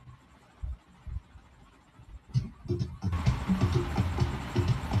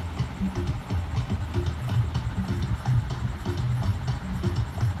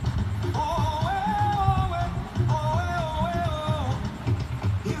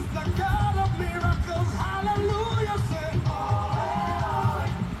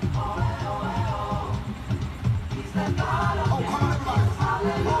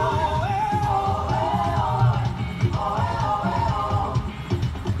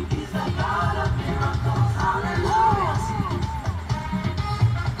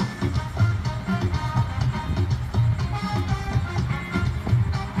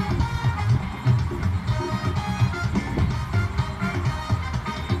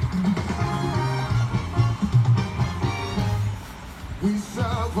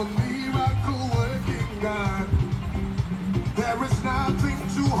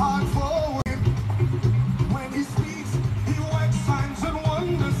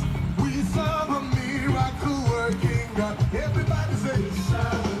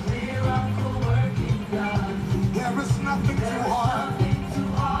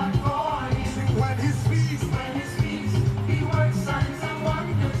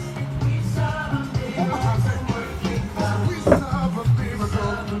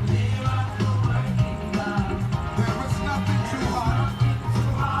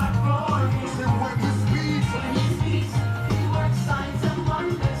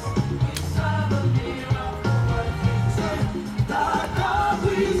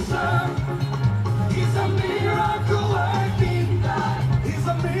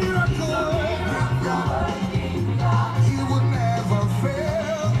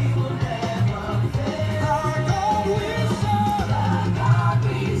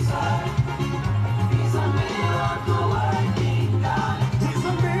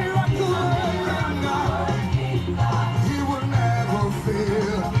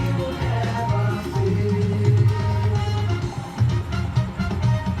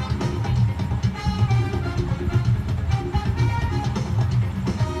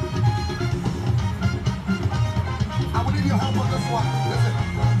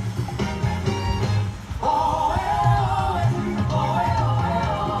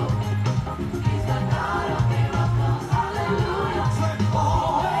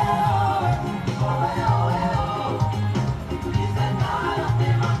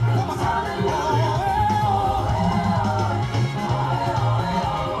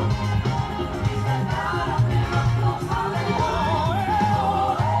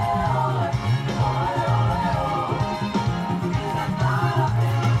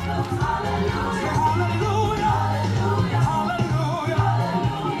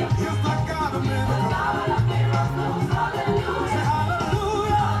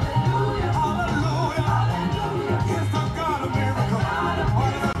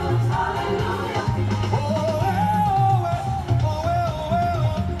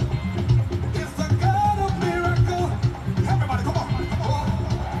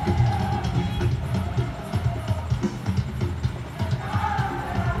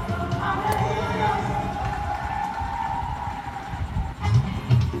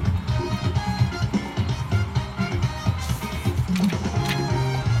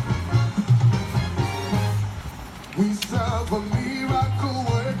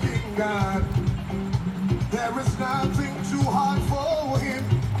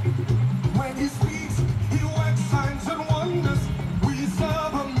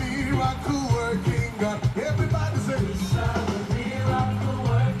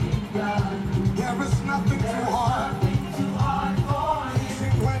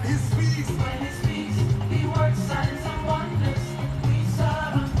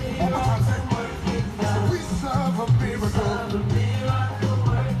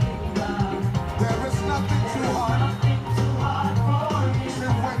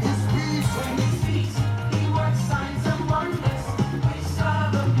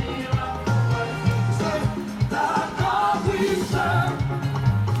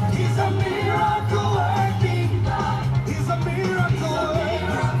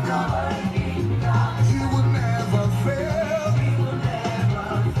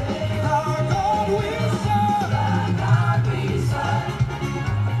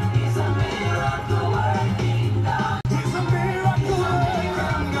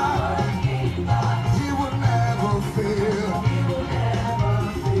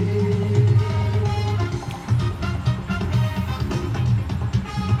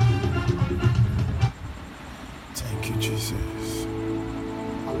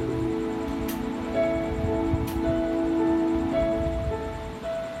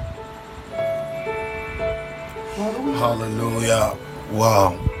Hallelujah.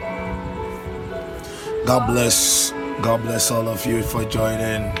 Wow. God bless. God bless all of you for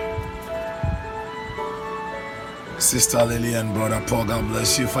joining. Sister Lily and Brother Paul, God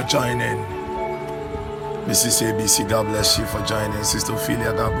bless you for joining. Mrs. ABC, God bless you for joining. Sister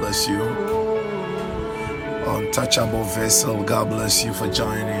Ophelia, God bless you. Untouchable Vessel, God bless you for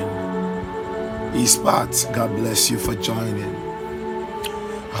joining. Eastpart, God bless you for joining.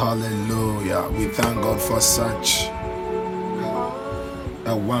 Hallelujah. We thank God for such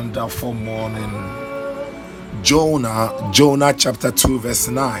a wonderful morning. Jonah chapter 2 verse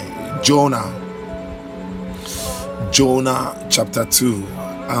 9. Jonah chapter 2.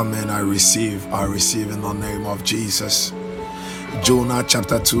 Amen. I receive in the name of Jesus. Jonah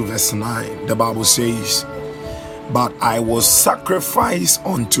chapter 2 verse 9. The Bible says, "But I will sacrifice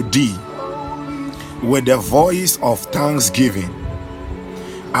unto thee with the voice of thanksgiving.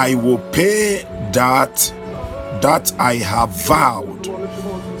 I will pay that I have vowed.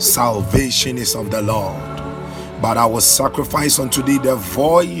 Salvation is of the Lord. But I will sacrifice unto thee the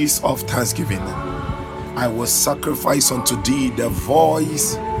voice of thanksgiving." I will sacrifice unto thee the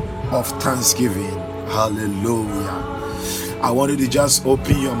voice of thanksgiving. Hallelujah. I want you to just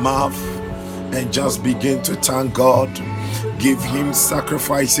open your mouth and just begin to thank God. Give him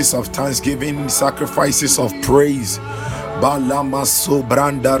sacrifices of thanksgiving, sacrifices of praise. Balama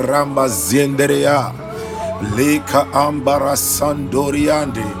sobranda ramba zenderea. Leka ambara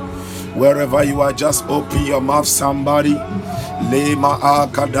sandoriande. Wherever you are, just open your mouth, somebody. Lema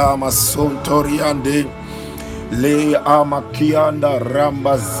akadama sontoriande. Le amakianda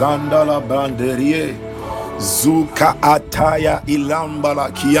ramba zandala banderie. Zuka ataya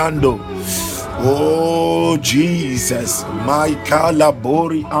ilambala kiando. Oh Jesus, Maikala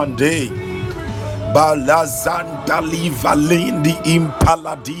bori ande. Balazandali valindi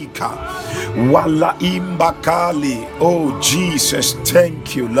impaladika. Wala imbakali. Oh Jesus,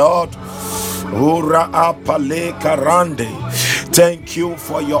 thank you, Lord. Ura apale karande. Thank you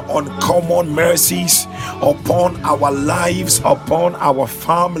for your uncommon mercies upon our lives, upon our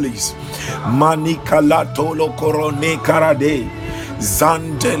families. Manikala tolo korone karade.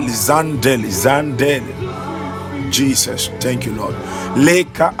 Zandel. Jesus, thank you, Lord.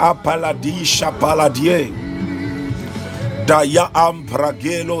 Leka apaladisha paladie. Daya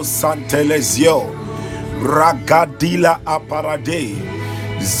ampragelo santelezio. Ragadila aparade.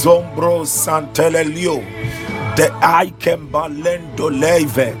 Zombro santelelio. De aikembalendo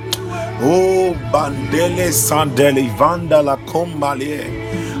leve. Oh bandele sandele vanda la combalie.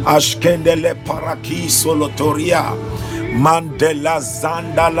 Ashkendele paraki solotoria. Mandela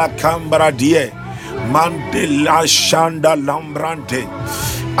zanda la cambradie. Mandela shanda lambrante.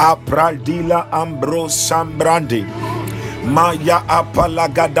 Apradila ambro sambrande. Maya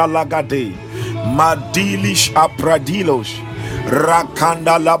apalagadalagade. Madilish apradilos.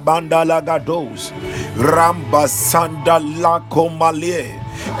 Rakanda la banda lagados. Ramba sanda la comalie.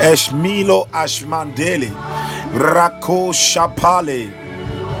 Eshmilo ashmandele. Rako shapale.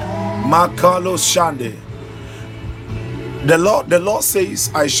 Makalo shande. The Lord says,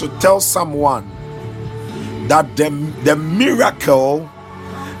 I should tell someone that the miracle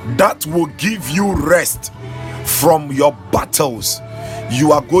that will give you rest from your battles,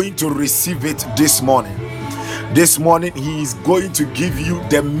 you are going to receive it this morning. This morning, he is going to give you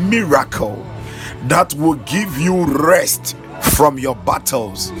the miracle that will give you rest from your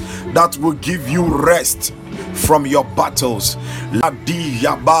battles. That will give you rest from your battles. Ladi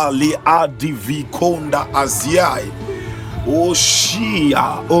yabali adi vikonda aziai.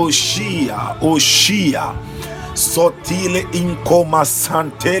 Oshia. Sotile incoma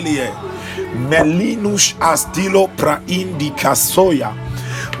santelie. Melinus astilo pra indica soya.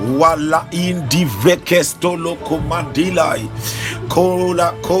 Wala indi vekestolo comandilai.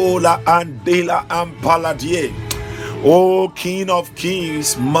 Kola andela ampaladie. O King of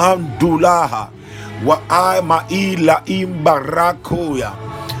Kings, Mandulaha. Wa ama ila imbarakoya.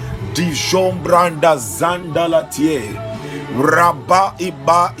 Dijon branda zandalatie. Rabba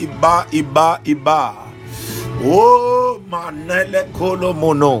iba. Oh manele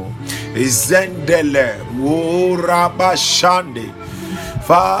kolomono. Zendele. Oh rabba shande.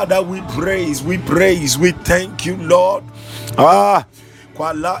 Father, we praise, we thank you, Lord.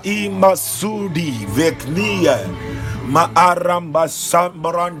 Kwala imasudi veknia. Maaramba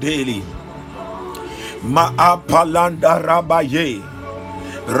sambrandeli. Maapalanda rabaye.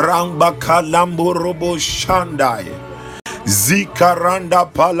 Ramba kalambo robo shandai. Zikaranda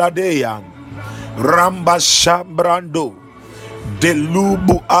paladeya. Ramba shambrando.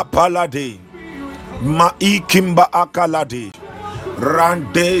 Delubu apalade. Maikimba akalade.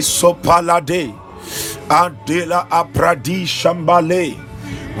 Rande sopalade. Adela apradi shambale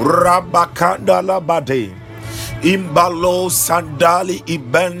rabakanda labade imbalo sandali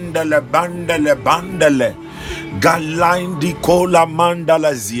ibendele bandele galindi kola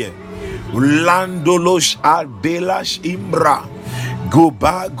mandalazie landolosh adelash imbra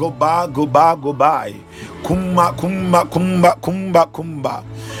goba kumba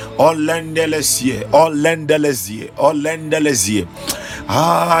olendelezie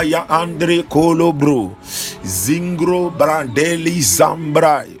ya Andre Colobro Zingro Brandeli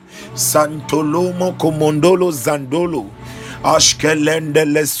Zambrai Santolomo Comondolo Zandolo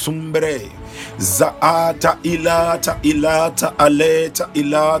Ashkelendele Sumbre Zaata ilata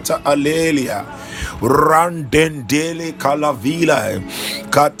alelia Randendele Calavila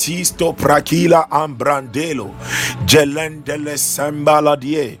Catisto Prakila Ambrandelo Gelendele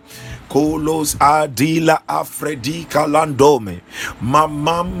Sambaladie Kolos Adila Afredika Landome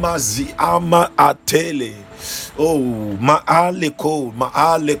Mamama Ziama Atele. Oh, maaleko.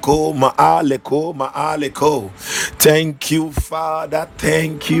 Thank you,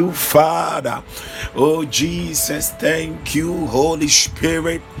 Father. Oh, Jesus, thank you, Holy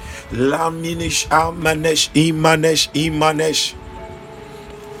Spirit. Laminish, Imanesh.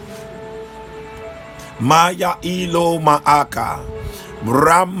 Maya ilo maaka.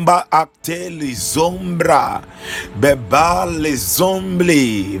 Ramba acteli zombra bebale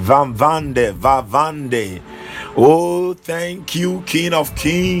zombli vavande. Oh, thank you, King of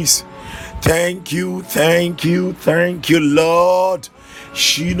Kings. Thank you, Lord.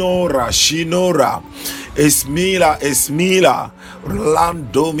 Shinora. Esmila.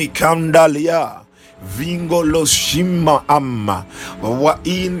 Randomi Candalia. Vingo lo shima amma. Wa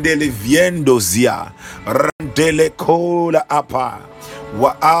indele viendo zia. Randele kola apa.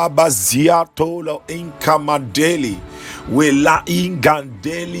 Wa abaziatolo inkamadeli wela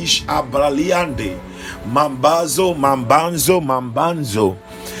ingandelish abraliande mambanzo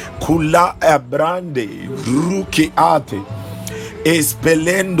kula abrande ruki ate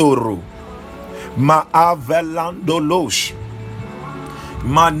espelendoro ma avelandolosh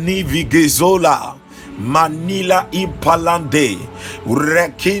manivigezola manila impalande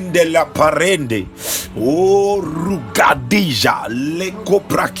rekinde la parende o rugadija le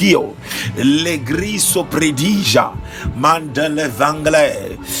coprakio le griso predija mandele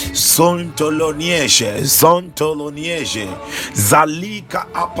vangle sontolonieshe zalika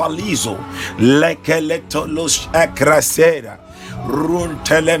apalizo lekeletolos ekrasera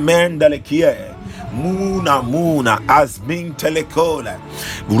runtelemendele kie Muna azmin telekola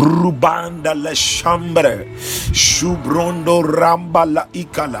rubanda la chambre shubrondo ramba la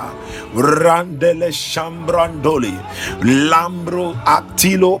ikala randele chambrandoli lambro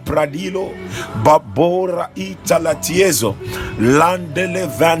actilo pradilo babora italatiezo landele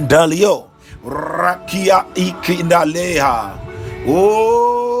vandalio rakia ikindaleha.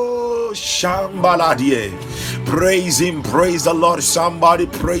 Oh, Shambaladie. Praise him, praise the Lord. Somebody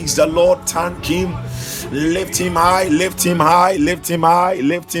praise the Lord, thank him, lift him high.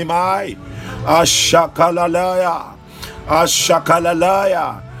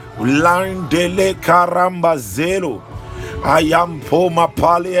 Ashakalalaya, Landele Karamba Zelo, Ayampo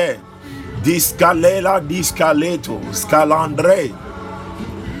Mapalie, Discaleto, Scalandre,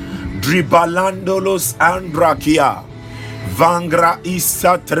 Dribalandolos Andrakia, Vangra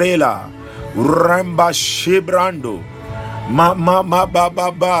Isatrela, Ramba Shibrando, Mama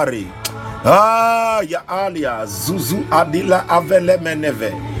Bababari, ya Alia, Zuzu Adila Avele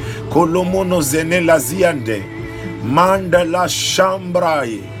Meneve, Colomono Zenela Ziande, Mandala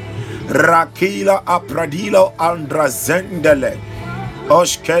Shambrai, Rakila Apradilo Andrazendele,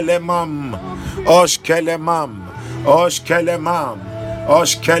 Oshkelemam,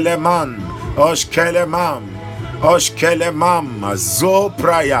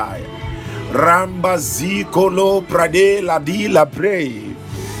 Zoprayai, Ramba Zikolo Prade la di la pray.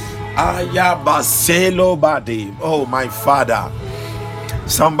 Ayabaselo Badi. Oh, my Father.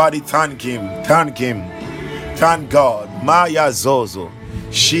 Somebody thank him. Thank God. Maya Zozo.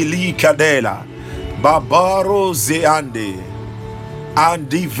 Shili Kadela. Babaro Zeande.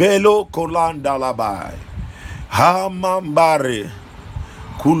 Andivelo Kolanda Labai. Hamambare.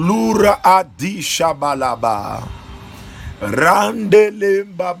 Kulura Adisha Balaba. Randele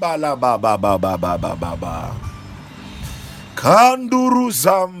babala baba Kanduru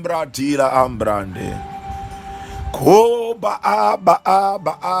Zambra Tila Ambrande Koba aba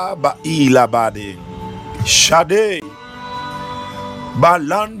ilabade Shade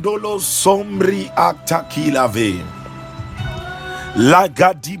Balandolo Sombri Aktakilave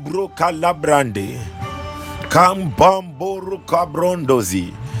Lagadibro Calabrande Kambamboro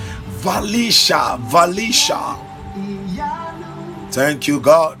Cabrondozi Valisha. Thank you,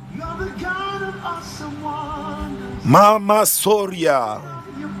 God. Mama Soria.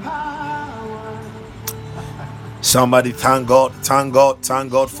 Somebody thank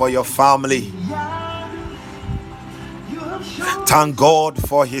God for your family. Thank God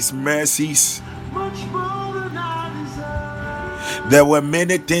for his mercies. There were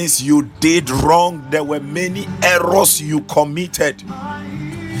many things you did wrong. There were many errors you committed.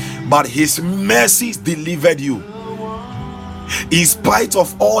 But his mercies delivered you. In spite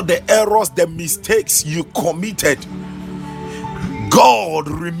of all the errors, the mistakes you committed, God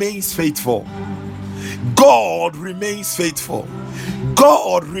remains faithful. God remains faithful.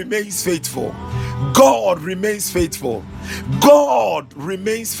 God remains faithful. God remains faithful. God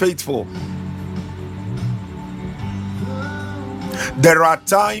remains faithful. There are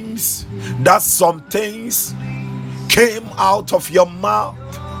times that some things came out of your mouth.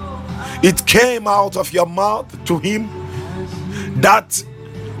 It came out of your mouth to him that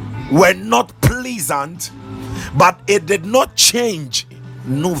were not pleasant, but it did not change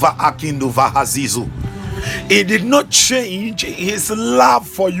Nuva Akinduva Hazizu. It did not change his love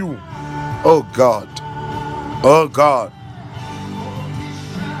for you. Oh God. Oh God.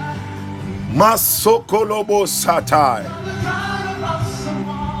 Masokolobo Satai.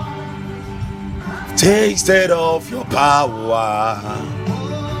 Tasted of your power.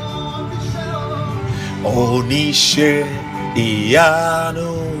 Onishe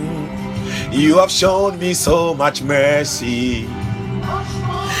Iyanu. You have shown me so much mercy.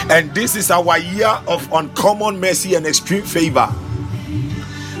 And this is our year of uncommon mercy and extreme favor.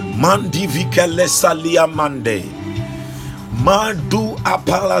 Mandi vikele salia mande. Mandu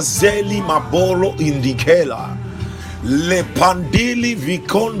apalazeli mabolo indikela. Le pandili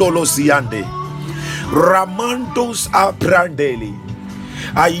vikondolo siande. Ramandos aprandeli.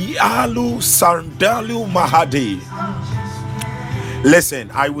 Ayalu sandalu mahadi.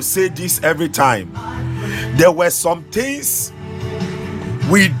 Listen, I will say this every time. There were some things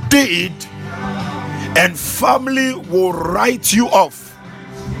we did and family will write you off.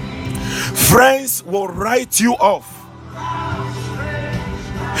 Friends will write you off.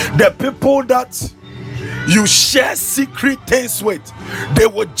 The people that you share secret things with, they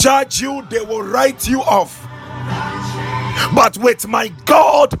will judge you, they will write you off. But with my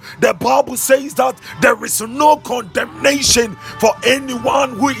God, the Bible says that there is no condemnation for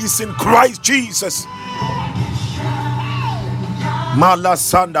anyone who is in Christ Jesus.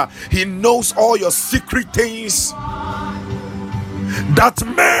 Malasanda, he knows all your secret things that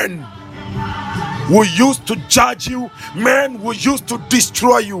men will use to judge you, men will use to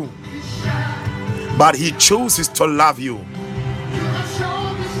destroy you, but he chooses to love you.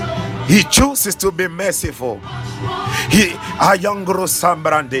 He chooses to be merciful.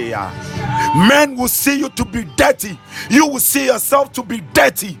 Men will see you to be dirty, you will see yourself to be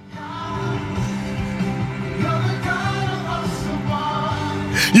dirty.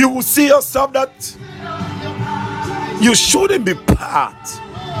 You will see yourself that you shouldn't be part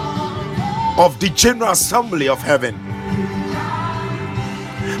of the general assembly of heaven.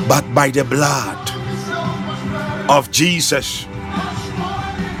 But by the blood of Jesus,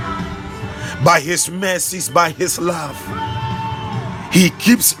 by his mercies, by his love, he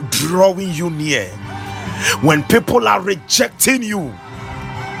keeps drawing you near. When people are rejecting you,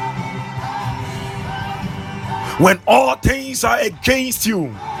 when all things are against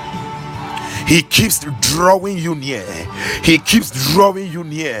you, he keeps drawing you near. He keeps drawing you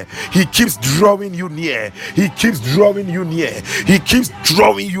near. He keeps drawing you near. He keeps drawing you near. He keeps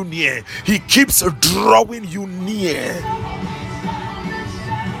drawing you near. He keeps drawing you near.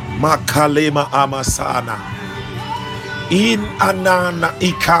 Makalema amasana. In anana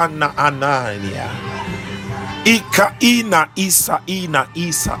ikana anania. Ika ina isa ina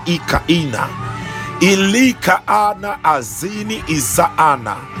isa ika ina. Ilika ana azini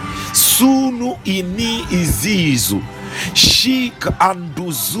izaana. Sunu ini izizu. Shik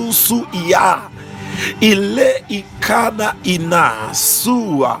anduzusu ya. Ile ikana ina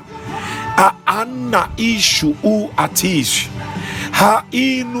sua. Aana ishu u atish. Ha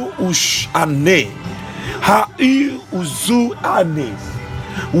inu ush ane. Ha i uzu ane.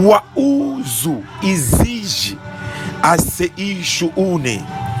 Wa uzu iziji. Ase ishu une.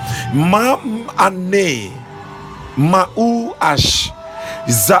 Mam ane. Mau ash.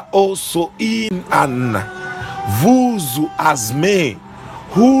 Zaoso in an. Vuzu azme.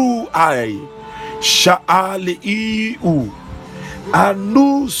 Hu ai. Shaali iu.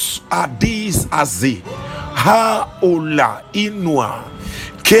 Anus adis azi. Ha ola inwa.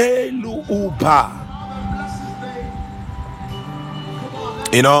 Kelu uba.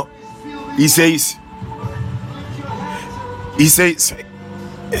 You know, He says,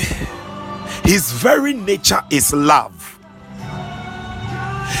 his very nature is love.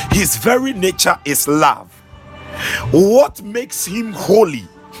 His very nature is love. What makes him holy?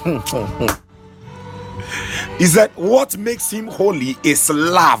 Is that what makes him holy is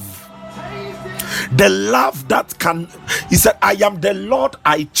love. The love that can, he said, I am the Lord,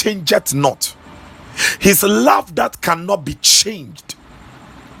 I change it not. His love that cannot be changed.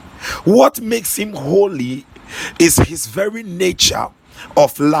 What makes him holy is his very nature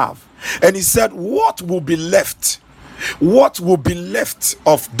of love. And he said, what will be left? What will be left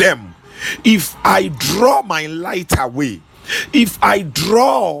of them if I draw my light away? If I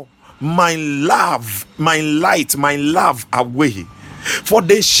draw my love, my light, my love away, for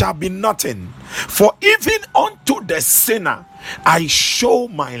they shall be nothing. For even unto the sinner I show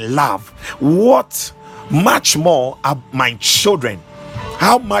my love. What much more are my children?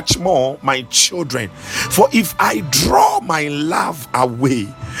 How much more my children? For if I draw my love away,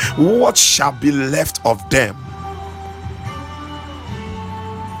 what shall be left of them?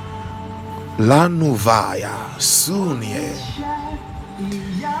 Lanuvaya sunye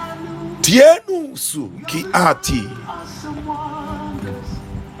tienu su ki ati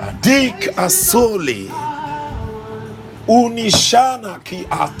adik asole unishana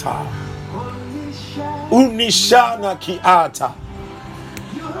ki ata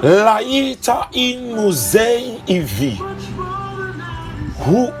laita inuzei ivi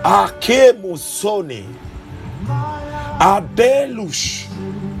hu ake musone adelush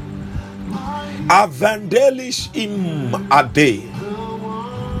avandelish im ade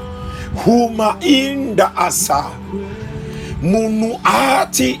huma inda asa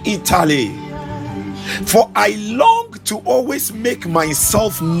munuati itali. For I long to always make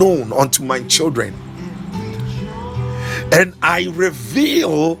myself known unto my children, and I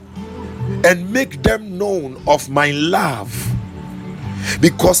reveal and make them known of my love,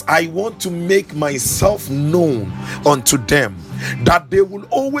 because I want to make myself known unto them, that they will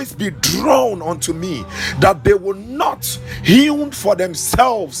always be drawn unto me, that they will not hewn for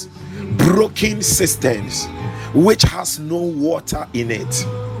themselves broken cisterns which has no water in it.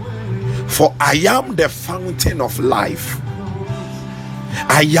 For I am the fountain of life.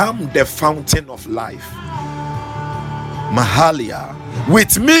 I am the fountain of life. Mahalia,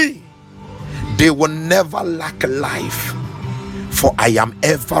 with me they will never lack life, for I am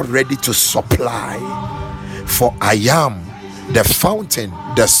ever ready to supply. For I am the fountain,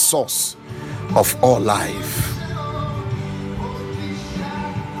 the source of all life.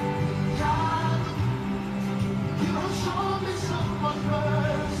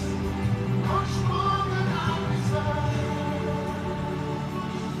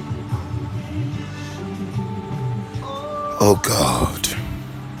 Oh God.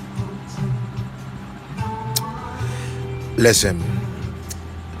 Listen,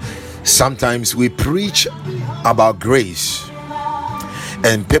 sometimes we preach about grace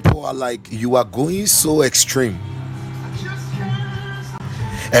and people are like, you are going so extreme,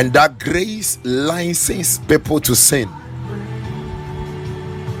 and that grace licenses people to sin.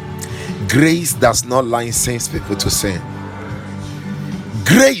 Grace does not license people to sin.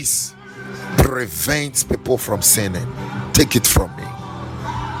 Grace prevents people from sinning. Take it from me.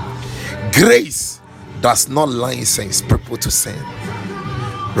 Grace does not license people to sin.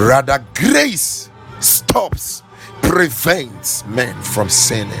 Rather, grace stops, prevents men from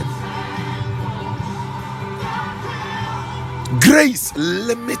sinning. Grace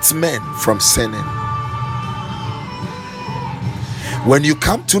limits men from sinning. When you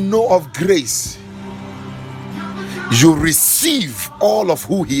come to know of grace, you receive all of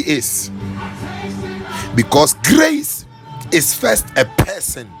who he is, because grace is first a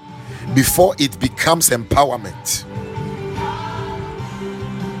person before it becomes empowerment.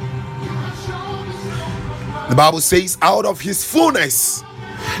 The Bible says, out of his fullness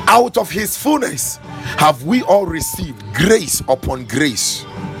have we all received grace upon grace.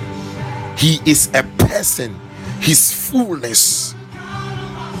 He is a person, his fullness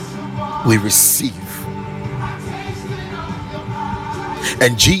we receive.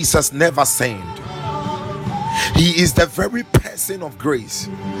 And Jesus never sinned. He is the very person of grace.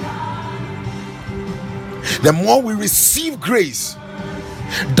 The more we receive grace,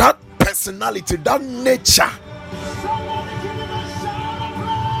 that personality, that nature,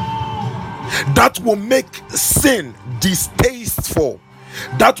 that will make sin distasteful,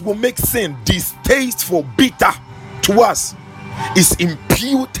 that will make sin distasteful, bitter to us, is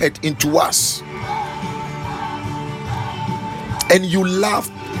imputed into us. And you love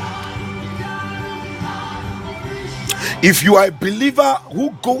If you are a believer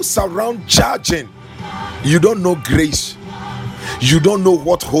who goes around judging, you don't know grace, you don't know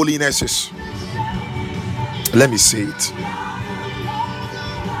what holiness is. Let me say it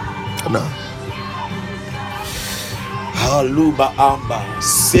now. Haluba amba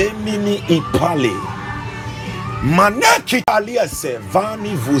semini ipale manaki aliase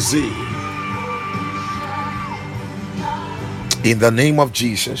vani vuze. In the name of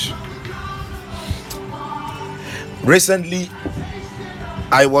Jesus. Recently,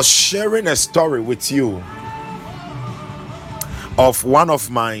 I was sharing a story with you of one of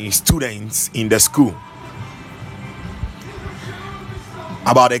my students in the school,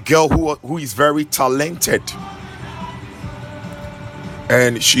 about a girl who is very talented,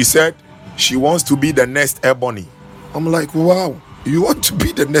 and she said she wants to be the next Ebony. I'm like, wow, you want to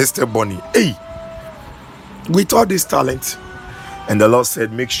be the next Ebony? Hey, with all this talent. And the Lord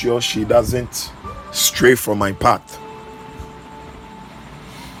said, make sure she doesn't stray from my path.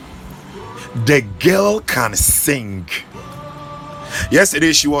 The girl can sing.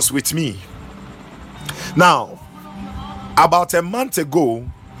 Yesterday she was with me. Now, about a month ago,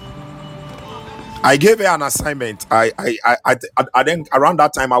 I gave her an assignment. I think around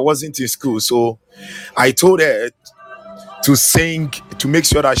that time I wasn't in school, so I told her to sing, to make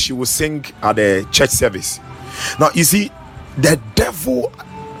sure that she would sing at the church service. Now, you see, the devil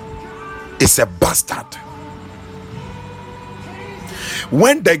is a bastard.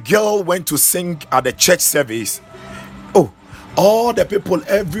 When the girl went to sing at the church service, oh, all the people,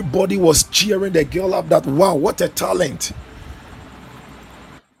 everybody was cheering the girl up, that wow, what a talent.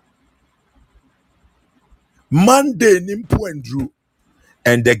 Monday nimpo Andrew,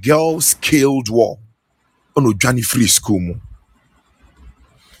 and the girl scaled wall. Oh no, Johnny free school.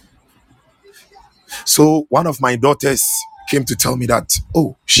 So one of my daughters came to tell me that,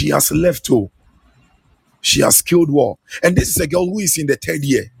 oh, she has left. Oh, she has scaled wall, and this is a girl who is in the 3rd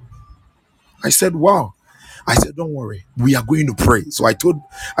year. I said, wow. I said, don't worry, we are going to pray. So I told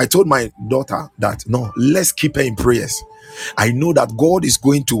my daughter that, no, let's keep her in prayers. I know that God is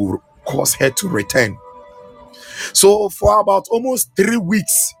going to cause her to return. So for about almost 3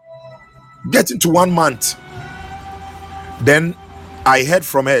 weeks, getting to 1 month, then I heard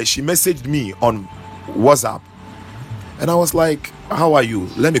from her. She messaged me on WhatsApp, and I was like, how are you?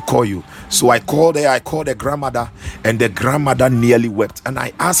 Let me call you. So I called her. I called the grandmother, and the grandmother nearly wept. And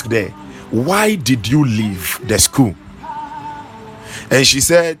I asked her, why did you leave the school? And she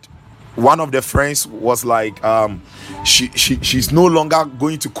said one of the friends was like, she's no longer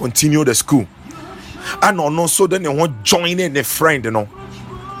going to continue the school. And no, so then they want joining a friend, you know.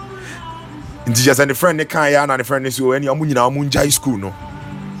 And just the friend they can't, and the friend is so any school, no.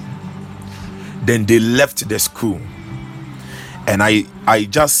 Then they left the school, and I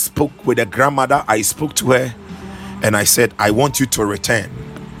just spoke with the grandmother. I spoke to her, and I said, I want you to return.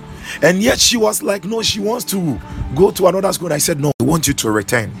 And yet she was like, no, she wants to go to another school. And I said, no, I want you to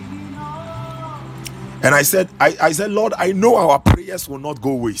return. And I said, Lord, I know our prayers will not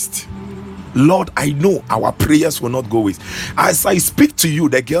go waste. Lord, I know our prayers will not go waste. As I speak to you,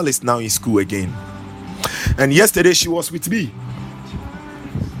 the girl is now in school again. And yesterday she was with me.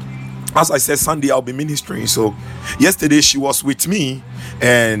 As I said, Sunday I'll be ministering. So yesterday she was with me,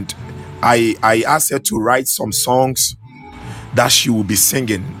 and I asked her to write some songs that she will be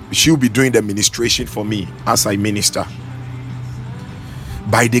singing. She will be doing the ministration for me as I minister.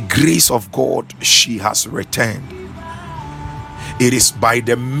 By the grace of God, she has returned. It is by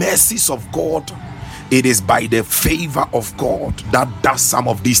the mercies of God, it is by the favor of God that does some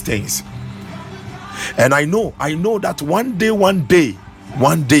of these things. And I know that one day,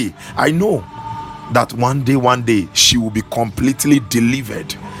 I know that one day she will be completely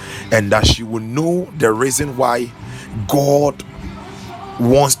delivered, and that she will know the reason why God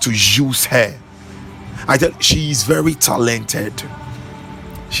wants to use her. I tell, she is very talented.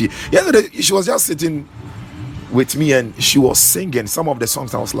 Yesterday she was just sitting with me, and she was singing some of the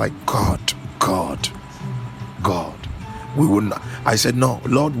songs. I was like, God, we will not. I said, no,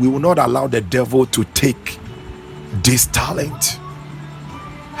 Lord, we will not allow the devil to take this talent.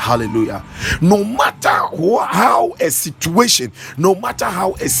 Hallelujah. No matter how a situation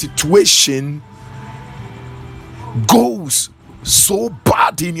goes so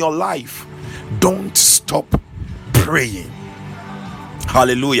bad in your life, don't stop praying.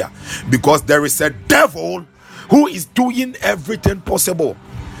 Hallelujah. Because there is a devil who is doing everything possible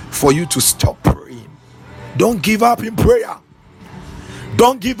for you to stop praying. Don't give up in prayer.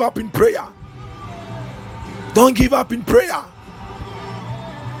 Don't give up in prayer. Don't give up in prayer.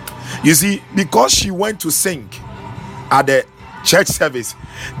 You see, because she went to sing at the church service,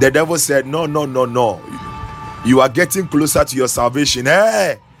 the devil said, no. You are getting closer to your salvation.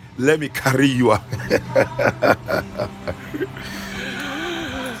 Hey, let me carry you.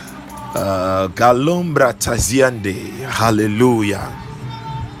 Galombra taziande. Hallelujah.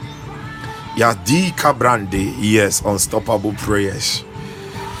 Yadi kabrande. Yes, unstoppable prayers.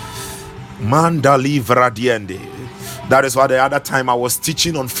 Mandali vradiende. That is why the other time I was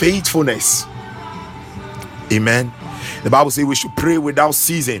teaching on faithfulness. Amen. The Bible says we should pray without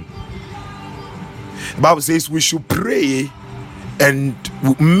ceasing. The Bible says we should pray, and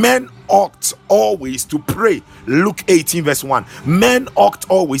men ought always to pray. Luke 18 verse 1. Men ought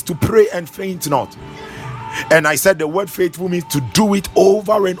always to pray and faint not. And I said the word faithful means to do it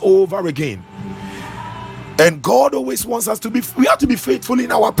over and over again. And God always wants us to be, we have to be faithful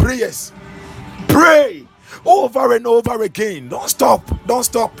in our prayers. Pray over and over again. Don't stop. Don't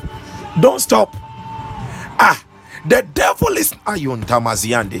stop. Don't stop. The devil is ayun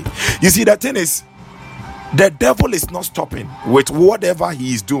tamaziande. You see, the thing is, the devil is not stopping with whatever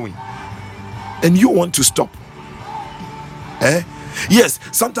he is doing, and you want to stop. Yes,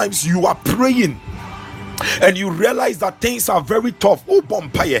 sometimes you are praying and you realize that things are very tough. Oh,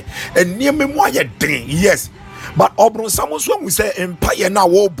 bompaye and near me yes. But when we say empire now,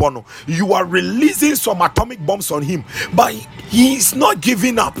 you are releasing some atomic bombs on him, but he is not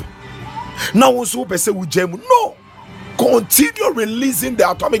giving up. Now, no, continue releasing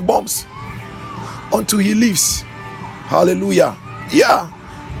the atomic bombs until he leaves. Hallelujah. Yeah,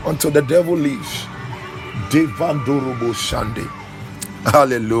 until the devil leaves. Devandorobo Shande.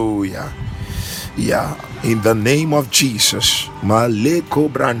 Hallelujah. Yeah, in the name of Jesus. Maleko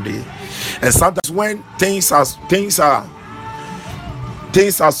Brande. And sometimes when things are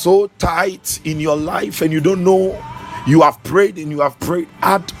so tight in your life and you don't know, you have prayed,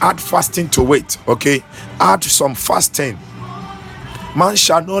 add fasting to it. Okay, add some fasting. Man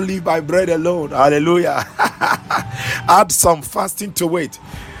shall not live by bread alone. Hallelujah. Add some fasting to it.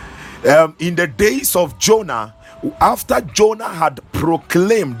 In the days of Jonah, after Jonah had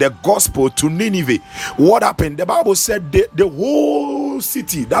proclaimed the gospel to Nineveh, what happened? The Bible said the whole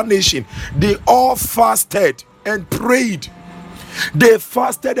city, that nation, they all fasted and prayed. They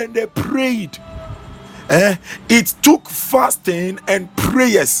fasted and they prayed. It took fasting and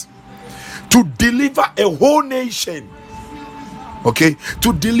prayers to deliver a whole nation. Okay,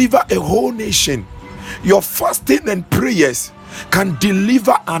 to deliver a whole nation. Your fasting and prayers can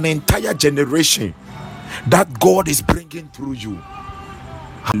deliver an entire generation that God is bringing through you.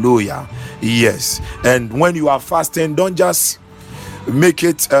 Hallelujah. Yes. And when you are fasting, don't just make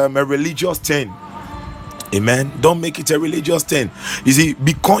it a religious thing. Amen. Don't make it a religious thing. You see,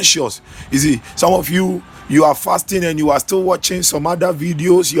 be conscious. You see, some of you are fasting and you are still watching some other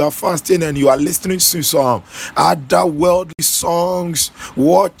videos. You are fasting and you are listening to some other worldly songs,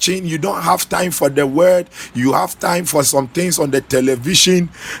 watching. You don't have time for the word. You have time for some things on the television.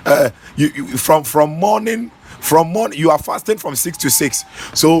 From morning you are fasting from 6 to 6.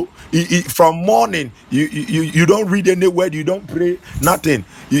 So from morning you don't read any word, you don't pray, nothing.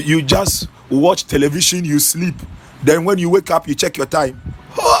 You just watch television, you sleep. Then when you wake up, you check your time.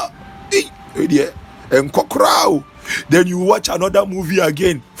 Then you watch another movie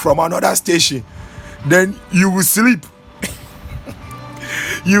again from another station. Then you will sleep.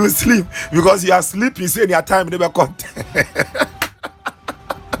 You will sleep because you are sleeping, saying your time never come.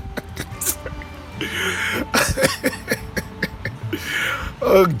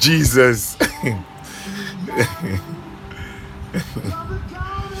 Oh Jesus.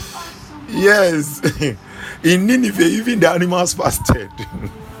 Yes. In Nineveh, even the animals fasted.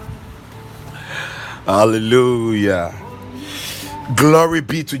 Hallelujah. Glory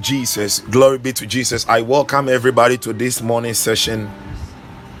be to Jesus. Glory be to Jesus. I welcome everybody to this morning session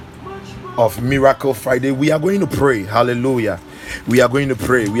of Miracle Friday. We are going to pray. Hallelujah. We are going to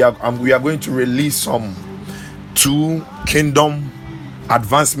pray. We are going to release some 2 kingdom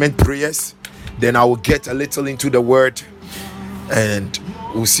advancement prayers. Then I will get a little into the word and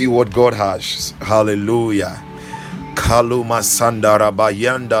we'll see what God has. Hallelujah. Kaluma Sandara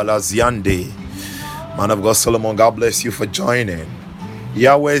Bayanda Laziande. Man of God Solomon, God bless you for joining.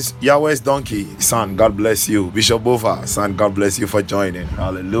 Yahweh's donkey, son, God bless you. Bishop Bova, son, God bless you for joining.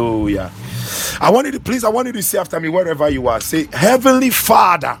 Hallelujah. I want you to say after me wherever you are. Say, Heavenly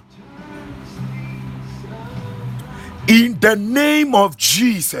Father, in the name of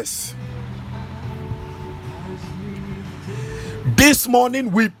Jesus, this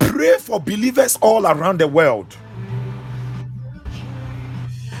morning we pray for believers all around the world.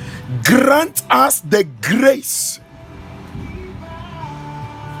 Grant us the grace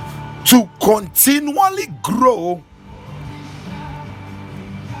to continually grow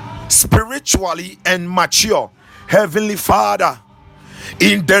spiritually and mature. Heavenly Father,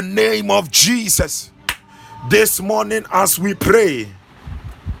 in the name of Jesus, this morning as we pray,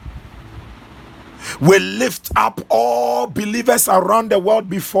 we lift up all believers around the world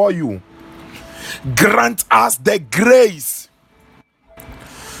before you. Grant us the grace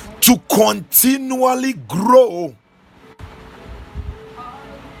to continually grow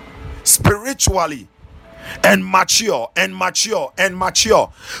spiritually and mature.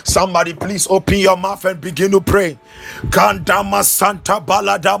 Somebody please open your mouth and begin to pray. Kandama Santa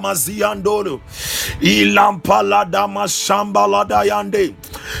Baladama Ziandolo Ilampaladama Shambalada Yande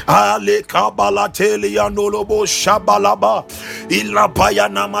Ale Kabala Telianolobo Shabalaba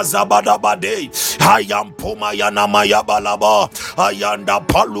Ilapayana Mazabadabade Hayam Pomayana Mayabalaba Ayanda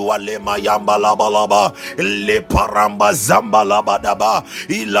Palua Lema Yambalabalaba Le Paramba Zambalabadaba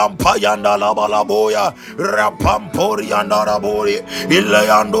Ilampayanda Labalaboya Rapamporiana Rabori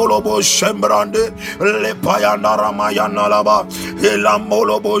Ileandolobo Shembrande Le Payana Ramayana Laba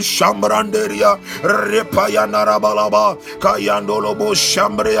Ilamolobo Shambranderia Repayana Rabalaba Kayandolobo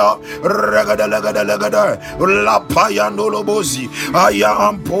Shambria Regadelegadele La Payandolobozi Aya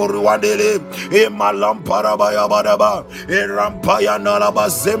Amporuadele Emalampara Badaba Erampayana Laba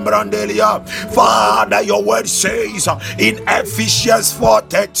Zembrandelia. Father, your word says in Ephesians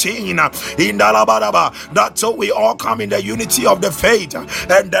 4:13 in Dalabadaba that so we all come in the unity of the faith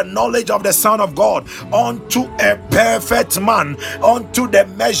and the knowledge of the Son of God unto a perfect man, unto the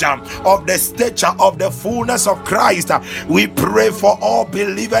measure of the stature of the fullness of Christ. We pray for all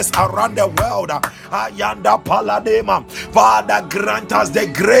believers around the world. Ayanda Paladema. Father, grant us the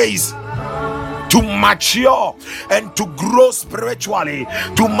grace to mature and to grow spiritually,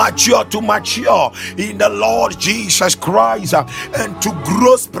 to mature in the Lord Jesus Christ, and to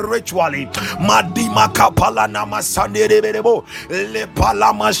grow spiritually. Madima kapala namasandere berebo le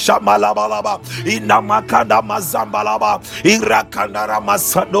palama shamalabalaba inamakanda mazambalaba irakandara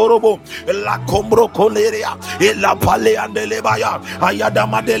masandorobo la kombro koleria la pale andelebaya ayada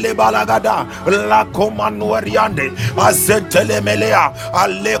madele balagada la komanuariande azetelemelea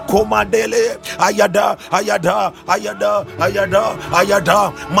ale komadele ayada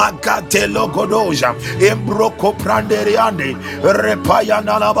magatelo godoja embroko pranderiande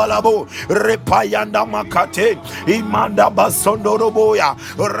repayanda labalabo repayanda makate imanda basondoroboya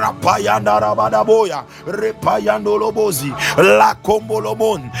rapayanda rabadaboya repayando lobozi la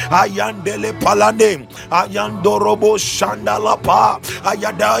kombolomon ayandele palane ayandorobo shandalapa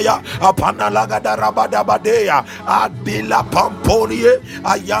ayadaya apanalagada rabadabadeya adila pamporie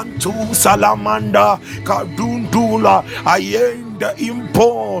ayantu salamanda kadundula ayenda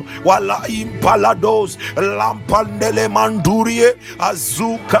impo wala impalados lampandele mandurie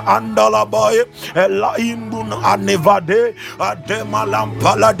azuka andalabaye la imbun anevade adema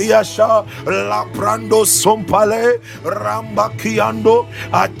lampaladiasha la prando sompale rambakiando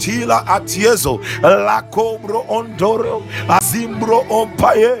atila atiezo la cobro ondoro azimbro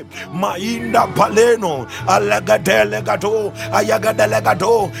ompaye mainda paleno alagadelegato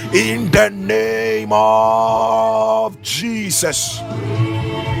ayagadelegato in the name of Jesus.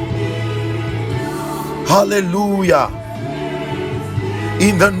 Hallelujah.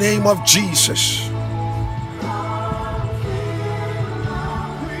 In the name of Jesus.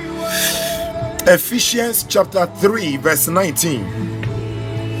 Ephesians chapter 3 verse 19.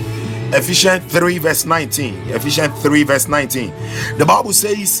 Ephesians 3 verse 19. Ephesians 3 verse 19. The Bible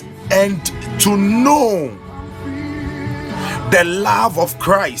says, and to know the love of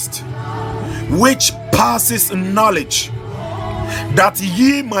Christ, which passes knowledge, that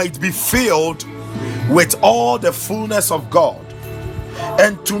ye might be filled with all the fullness of God.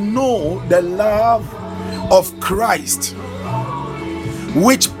 And to know the love of Christ,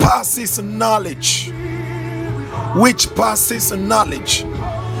 which passes knowledge,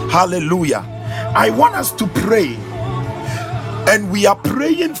 hallelujah. I want us to pray, and we are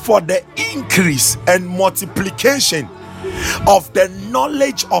praying for the increase and multiplication of the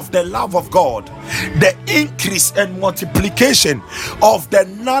knowledge of the love of God, the increase and multiplication of the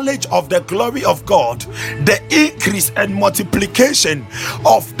knowledge of the glory of God, the increase and multiplication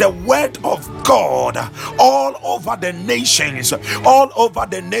of the word of God all over the nations,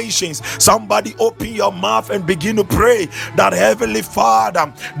 Somebody open your mouth and begin to pray that, Heavenly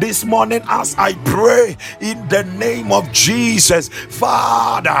Father, this morning as I pray in the name of Jesus,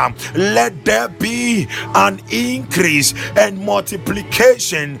 Father, let there be an increase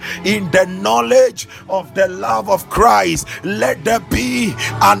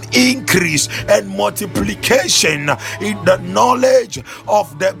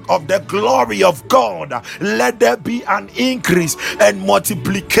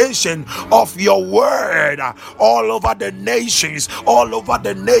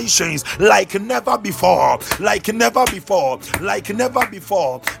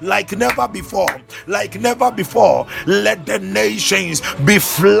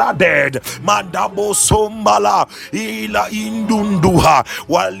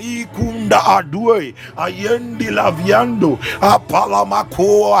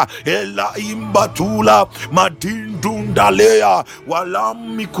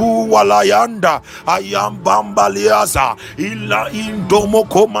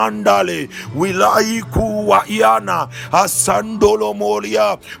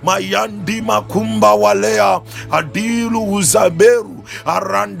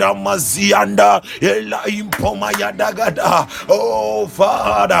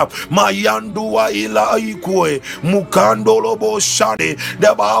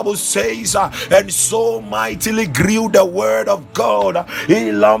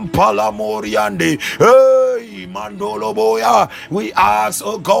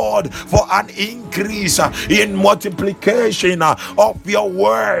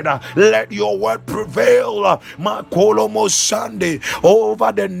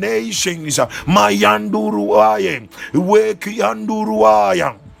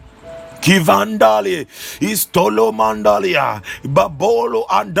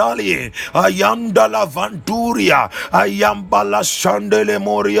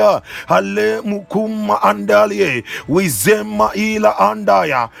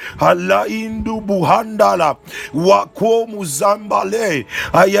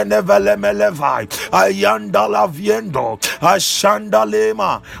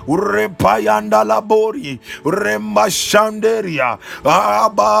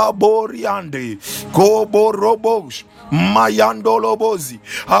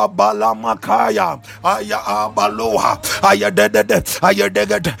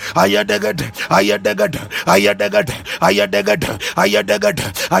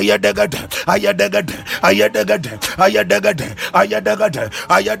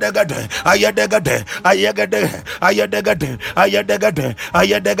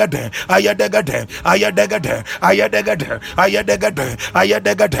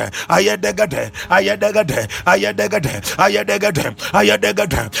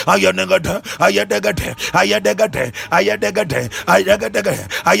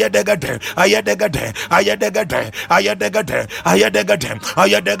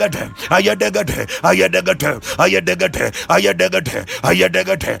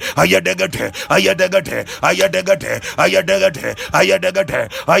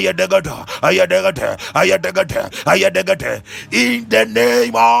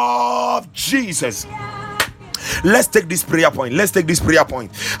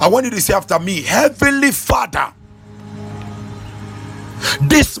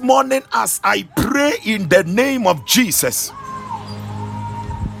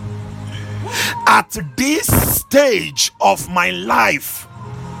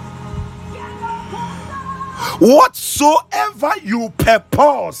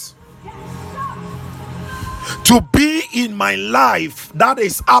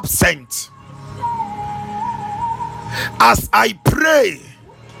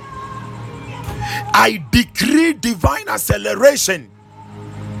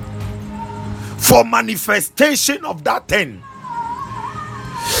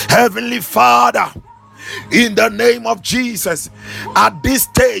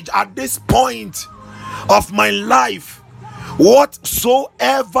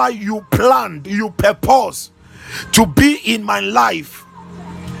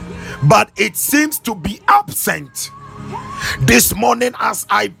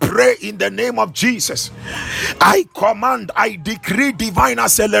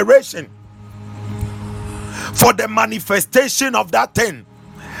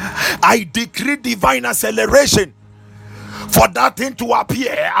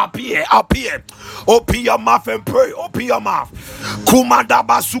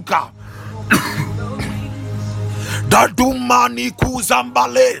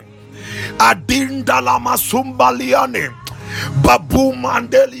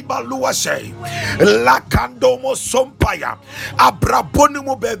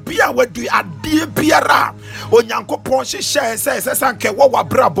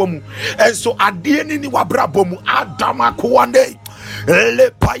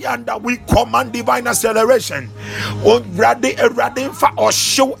Lepayanda, we command divine acceleration. Ready for or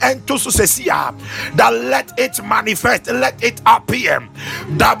show and to succeed. That let it manifest, let it appear.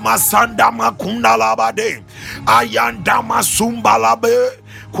 Damasanda makunda labade, ayandama sumbalabe.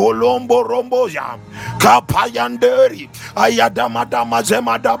 Colombo Romboya Kapayanderi Ayadama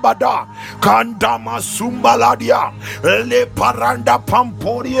Damazema Dabada Kandama Sumbaladia Le Paranda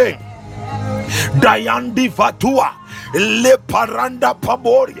Pamporie Dayandi Fatua Le Paranda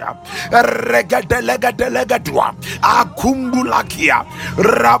Paboria Regadelegadua Akumbulakia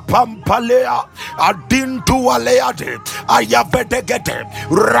Rapampalea Adintu Aleade Ayavedegete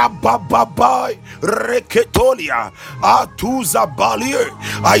Rabababai Reketolia Atuza Balie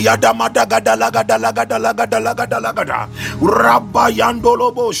Ayadamadagada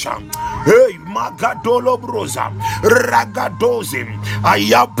Rabayandolobosha Hey Magadolo Brosa Ragadozim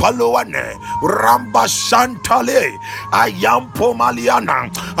Ayapaloane Ramba Shantale Ayampo Maliana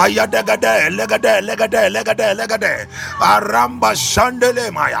Legade Aramba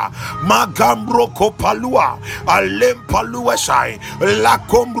Shandele Maya Magambro Kopalua Alem Paluasai La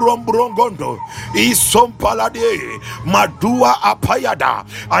Combrombrongondo Isom Palade Madua Apayada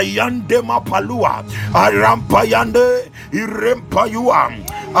Ayande Mapalua Arampayande Irempayuam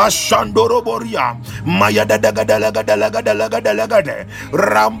Ashandoroboria Maya Legade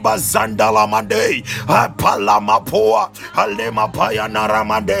Ramba Zandala Mande Apalama Poa Alema Payana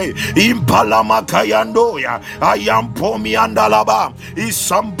Ramade Impalama Kayandoya Ayampomi Andalaba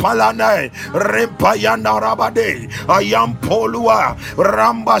Isampalane Repayana Rabade Ayampolua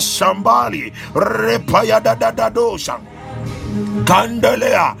Ramba Shambali Repayada Dadosha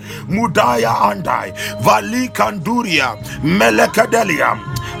Kandelea Mudaya Andai Vali Kanduria Melekadelia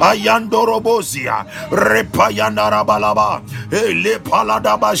Ayandorobozia Repayana Rabalaba Ele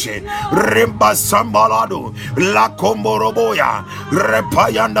Paladabashe Remba Sambalado La Comboroboya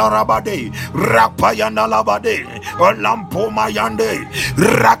Repayana Rabade Rapayana Labade Lampo Mayande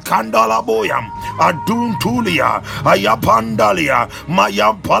Rakandala Boyam Aduntulia Ayapandalia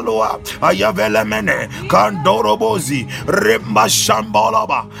Mayampaloa Ayavelemene Kandorobozi Remba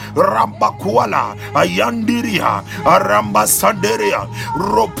Shambalaba Rambakuala Ayandiria Aramba Sanderia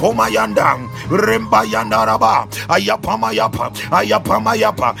Ropomayandang Rembayandaraba Ayapamayapa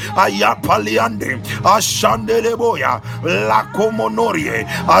Ayapaliande Ashandeleboya Lakomonorie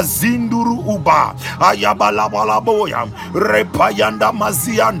Azinduru Uba Ayabalabalaboya Repayanda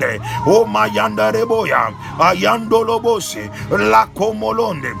Maziande O Mayanda Reboya Ayandolobosi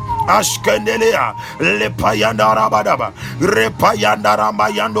Lakomolonde Ashkendelea Lepayanda Rabadaba Repayanda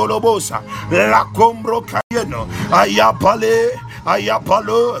Ramayandolobosa Lakombro Kayeno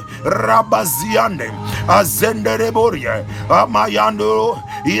Ayapalo Rabaziande Azendereboria Amayando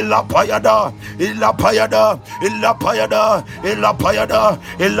Ilapayada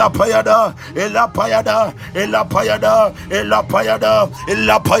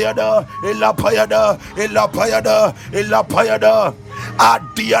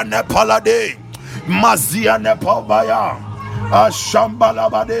Adiane Palade Maziane Pavaya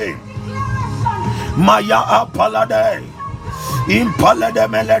Ashambalabade Maya Apalade Impalade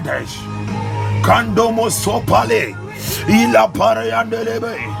Meledesh Kandomo Sopale Ila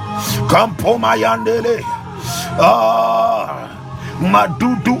Parayandelebe Kampomayandele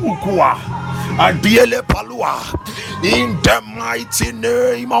Madudu Ukua Adiele Palua in the mighty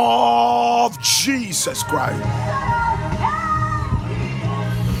name of Jesus Christ.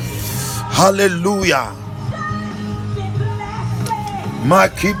 Hallelujah.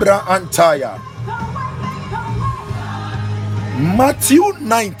 Makibra Antaya. Matthew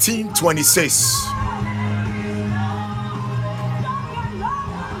 19:26.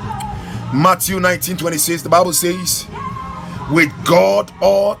 Matthew 19:26. The Bible says, with God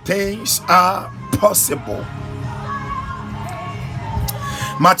all things are possible.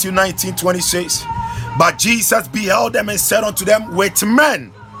 Matthew 19:26. But Jesus beheld them and said unto them, with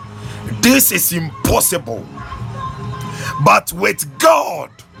men this is impossible, but with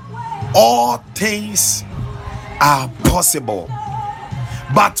God all things are possible.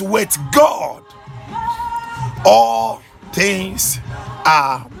 But with God all things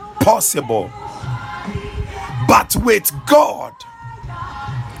are possible. But with God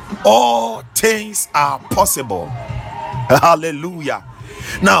all things are possible. Hallelujah.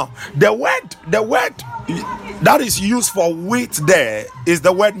 Now the word that is used for with there is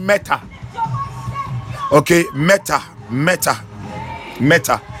the word meta. Okay, meta, meta,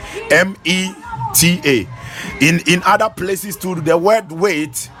 M-E-T-A. In other places too, the word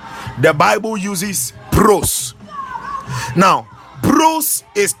wait, the Bible uses pros. Now, pros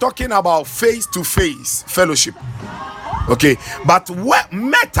is talking about face-to-face fellowship. Okay, but what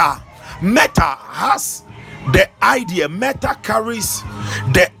meta has the idea, meta carries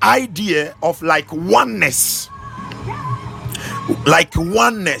the idea of like oneness, like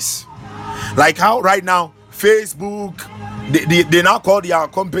how right now Facebook, they now call their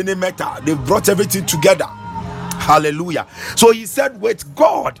company Meta. They've brought everything together. Hallelujah. So he said with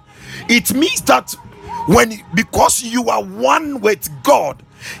God, it means that because you are one with God,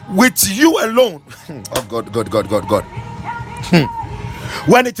 with you alone. Oh God.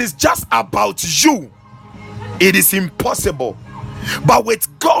 When it is just about you, it is impossible. But with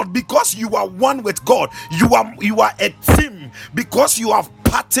God, because you are one with God, you are a team, because you have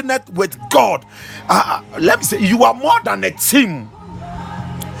partnered with God. Let me say, you are more than a team.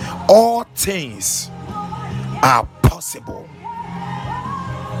 All things are possible.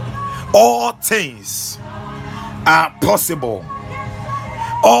 All things are possible.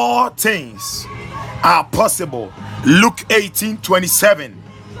 All things are possible. Luke 18:27.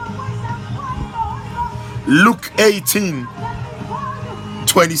 Luke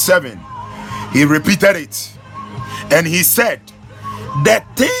 18:27. He repeated it, and he said, the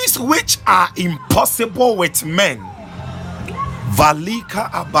things which are impossible with men, Valika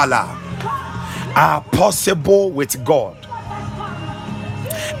Abala, are possible with God.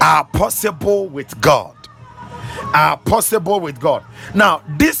 Are possible with God. Are possible with God. Now,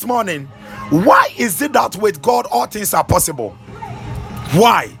 this morning, why is it that with God all things are possible?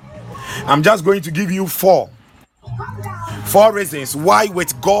 Why? I'm just going to give you four reasons why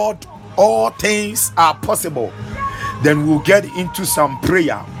with God all things are possible. Then we'll get into some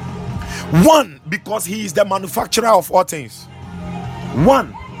prayer. One, because he is the manufacturer of all things.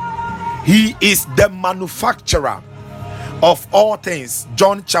 One, he is the manufacturer of all things.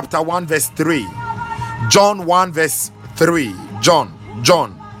 John chapter 1 verse 3. John 1 verse 3. John.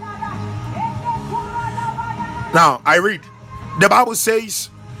 Now I read. The Bible says,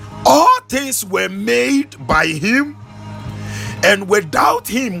 all things were made by him, and without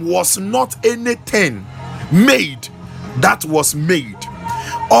him was not anything made that was made.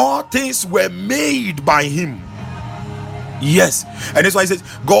 All things were made by him. Yes, and that's why he says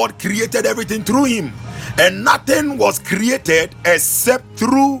God created everything through him, and nothing was created except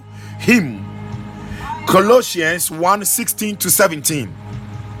through him. Colossians 1:16-17.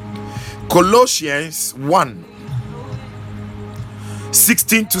 Colossians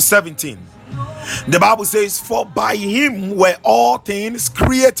 1:16-17. The Bible says, for by him were all things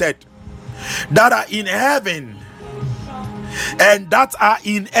created, that are in heaven and that are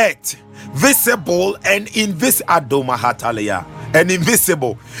in earth, visible and invisible, and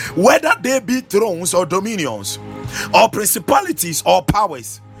invisible, whether they be thrones or dominions or principalities or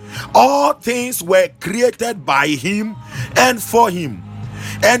powers. All things were created by him and for him,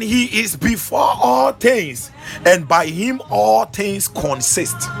 and he is before all things, and by him all things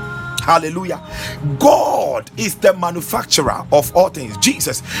consist. Hallelujah. God is the manufacturer of all things.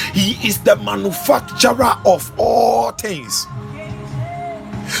 Jesus, he is the manufacturer of all things.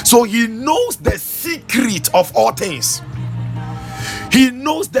 So he knows the secret of all things. He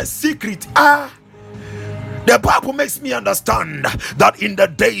knows the secret. The Bible makes me understand that in the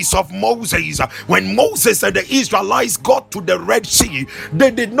days of Moses, when Moses and the Israelites got to the Red Sea,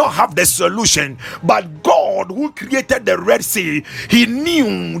 they did not have the solution. But God, who created the Red Sea, he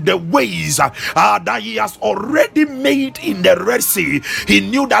knew the ways that he has already made in the Red Sea. He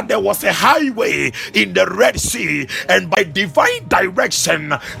knew that there was a highway in the Red Sea, and by divine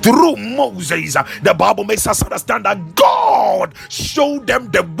direction through Moses, the Bible makes us understand that God showed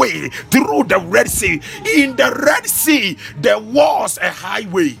them the way through the Red Sea. In the Red Sea, there was a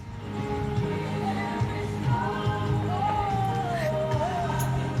highway.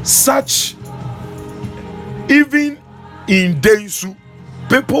 Such, even in Densu,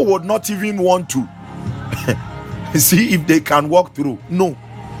 people would not even want to see if they can walk through. No,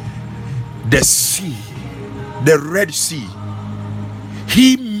 the sea, the Red Sea,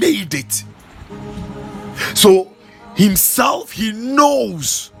 he made it. So himself, he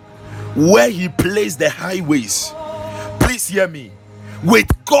knows where he placed the highways. Please hear me. With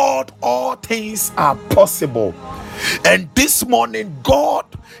God all things are possible, and this morning God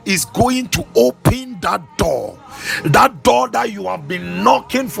is going to open that door that you have been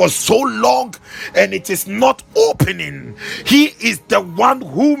knocking for so long and it is not opening. He is the one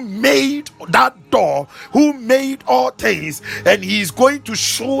who made that door, who made all things, and he is going to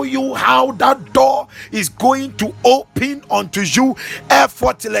show you how that door is going to open unto you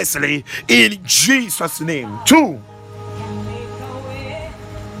effortlessly in Jesus' name. Two,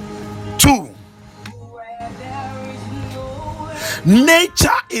 nature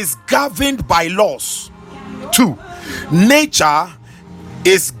is governed by laws. Two, Nature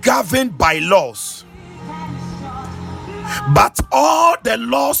is governed by laws, but all the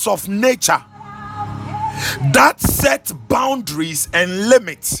laws of nature that set boundaries and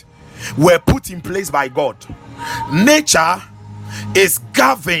limits were put in place by God. Nature is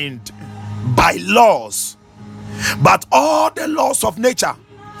governed by laws, but all the laws of nature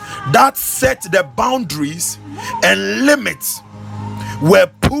that set the boundaries and limits were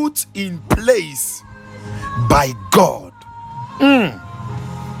put in place by God.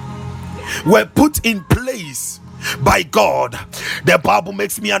 Were put in place by God. The Bible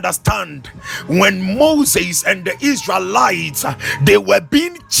makes me understand when Moses and the Israelites, they were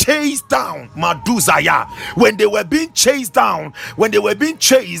being chased down, Maduzaya, when they were being chased down, when they were being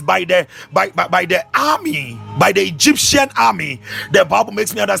chased by the army, by the Egyptian army, the Bible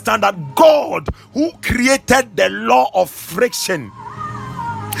makes me understand that God, who created the law of friction,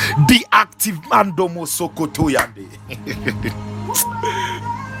 the active mandomosokotoyande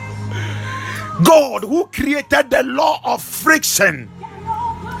God, who created the law of friction,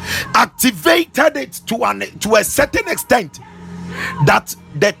 activated it to a certain extent that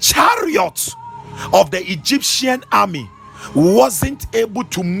the chariots of the Egyptian army wasn't able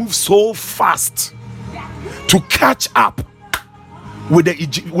to move so fast to catch up with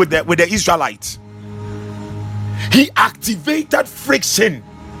the Israelites. He activated friction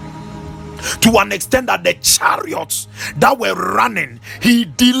to an extent that the chariots that were running, he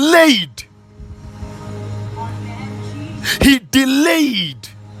delayed.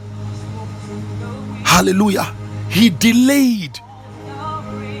 Hallelujah. He delayed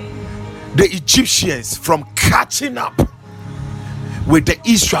the Egyptians from catching up with the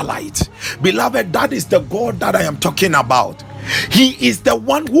Israelites. Beloved, that is the God that I am talking about. He is the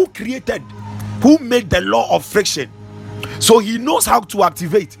one who made the law of friction. So he knows how to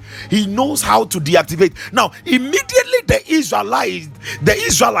activate, he knows how to deactivate. Now, immediately the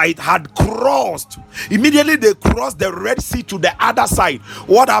Israelite had crossed. Immediately they crossed the Red Sea to the other side.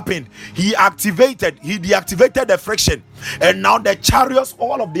 What happened? He deactivated the friction, and now the chariots,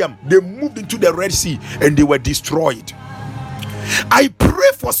 all of them, they moved into the Red Sea and they were destroyed. I pray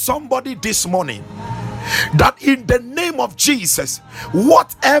for somebody this morning that in the name of Jesus,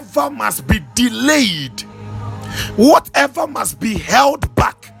 whatever must be delayed, whatever must be held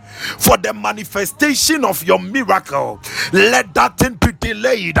back for the manifestation of your miracle, let that thing be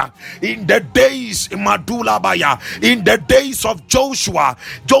delayed. In the days in the days of Joshua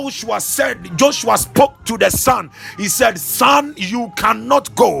spoke to the sun. He said, "Son, you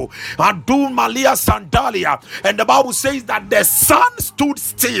cannot go." And the Bible says that the sun stood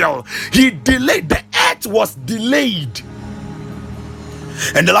still. He delayed. The earth was delayed.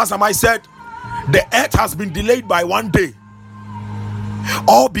 And the last time I said, the earth has been delayed by 1 day,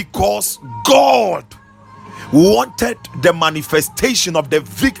 all because God wanted the manifestation of the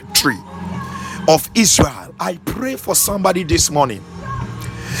victory of Israel. I pray for somebody this morning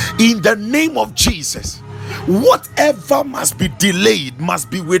in the name of Jesus. Whatever must be delayed must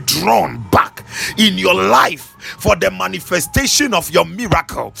be withdrawn back in your life for the manifestation of your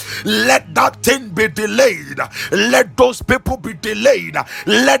miracle. Let that thing be delayed. Let those people be delayed.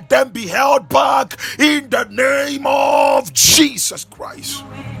 Let them be held back in the name of Jesus Christ.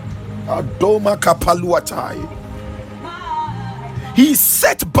 Adoma kapaluatai. He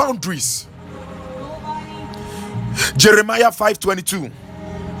set boundaries. Jeremiah 5:22.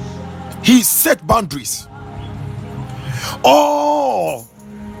 He set boundaries. All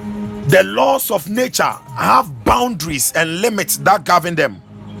the laws of nature have boundaries and limits that govern them.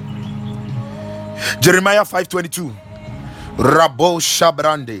 Jeremiah 5:22. Rabo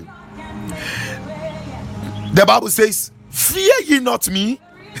Shabrande. The Bible says, "Fear ye not me,"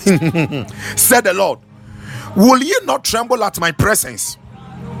 said the Lord. "Will ye not tremble at my presence,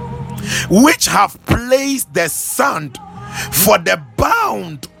 which have placed the sand for the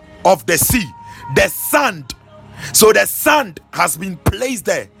bound of the sea?" The sand. So the sand has been placed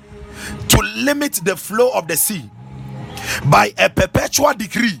there to limit the flow of the sea by a perpetual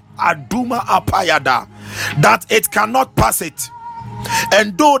decree, Aduma Apayada, that it cannot pass it.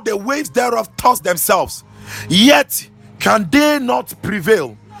 And though the waves thereof toss themselves, yet can they not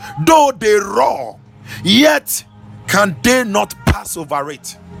prevail. Though they roar, yet can they not pass over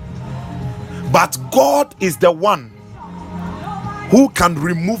it. But God is the one who can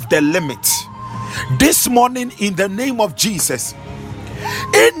remove the limit. This morning, in the name of Jesus,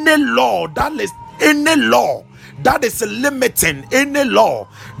 any law that is limiting, any law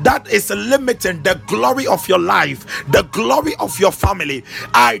that is limiting the glory of your life, the glory of your family,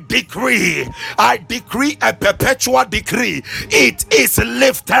 I decree a perpetual decree. It is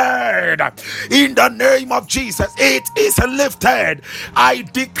lifted in the name of Jesus. It is lifted. I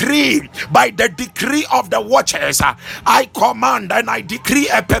decree by the decree of the watchers, I command and I decree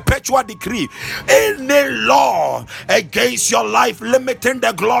a perpetual decree. Any law against your life, limiting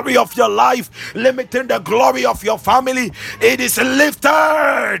the glory of your life, limiting the glory of your family, it is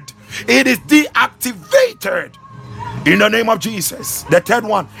lifted. It is deactivated in the name of Jesus. The third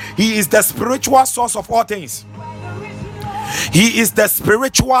one, he is the spiritual source of all things. He is the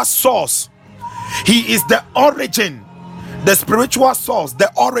spiritual source. He is the origin, the spiritual source,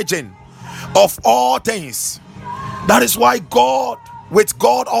 the origin of all things. That is why with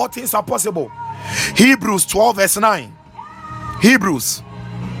God all things are possible. Hebrews 12 verse 9. Hebrews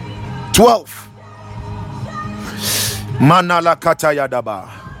 12. Manala katayadaba.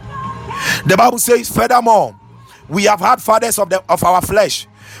 The Bible says, furthermore, we have had fathers of our flesh,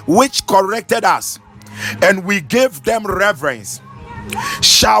 which corrected us, and we gave them reverence.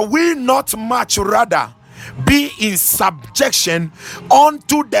 Shall we not much rather be in subjection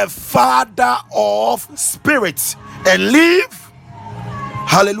unto the Father of spirits and live?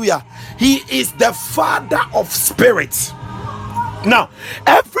 Hallelujah. He is the Father of spirits. Now,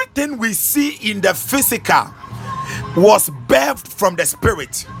 everything we see in the physical was birthed from the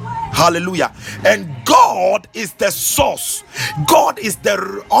spirit. Hallelujah. And God is the source. God is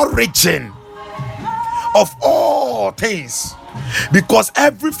the origin of all things, because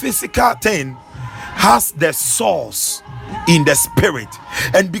every physical thing has the source in the spirit,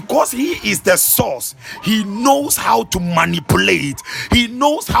 and because he is the source, he knows how to manipulate, he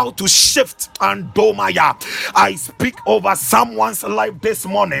knows how to shift. And domaya, I speak over someone's life this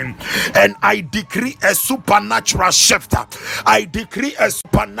morning, and I decree a supernatural shift. I decree a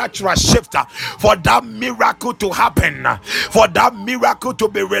supernatural shift for that miracle to happen, for that miracle to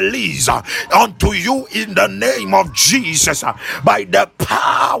be released unto you in the name of Jesus, by the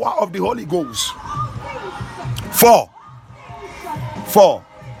power of the Holy Ghost. 4.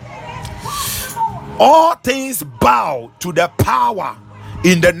 All things bow to the power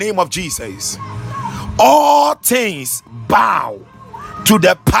in the name of Jesus. All things bow to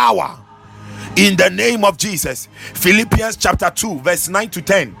the power in the name of Jesus. Philippians chapter 2 verse 9 to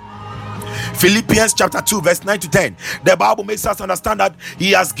 10. Philippians chapter 2 verse 9 to 10. The Bible makes us understand that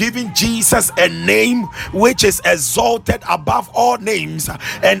he has given Jesus a name which is exalted above all names,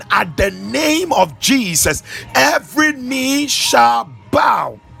 and at the name of Jesus every knee shall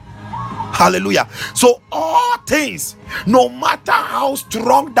bow. Hallelujah. So all things, no matter how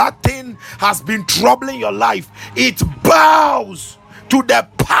strong that thing has been troubling your life, it bows to the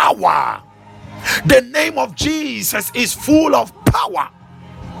power. The name of Jesus is full of power.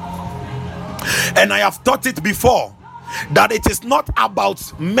 And I have taught it before that it is not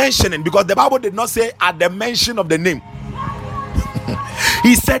about mentioning, because the Bible did not say at the mention of the name.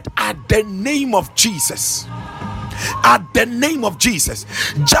 He said at the name of Jesus. At the name of Jesus.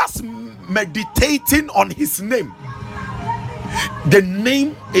 Just meditating on his name. The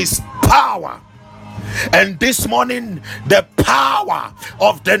name is power. And this morning, the power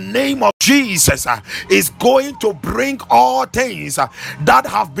of the name of Jesus is going to bring all things that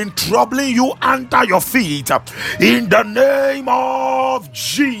have been troubling you under your feet in the name of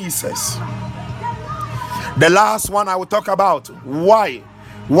Jesus. The last one I will talk about, why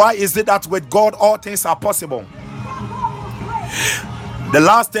is it that with God all things are possible? The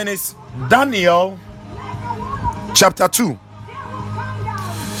last thing is Daniel chapter 2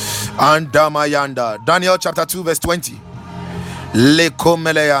 and Damayanda. Daniel chapter 2 verse 20.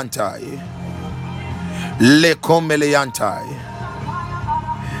 Lekomeleyantai.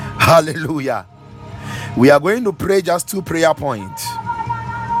 Hallelujah. We are going to pray just 2 prayer points.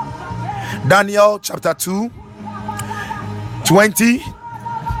 Daniel chapter 2 20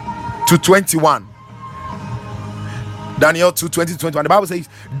 to 21. Daniel 2 20 to 21. The Bible says,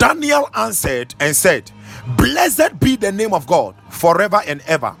 Daniel answered and said, blessed be the name of God forever and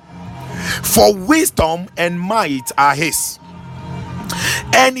ever, for wisdom and might are his,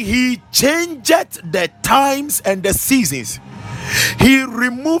 and he changeth the times and the seasons. He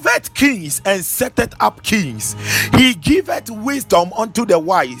removeth kings and setteth up kings. He giveth wisdom unto the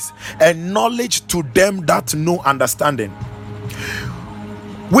wise and knowledge to them that know understanding.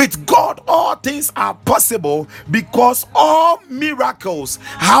 With God, all things are possible, because all miracles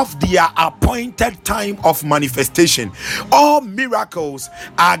have their appointed time of manifestation. All miracles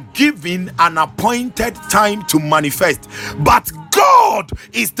are given an appointed time to manifest. But God God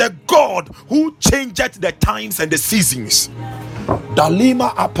is the God who changeth the times and the seasons.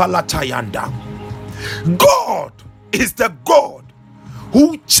 Dalima apalatayanda. God is the God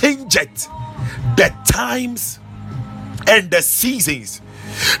who changeth the times and the seasons.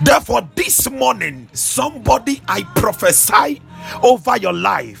 Therefore, this morning, somebody, I prophesy over your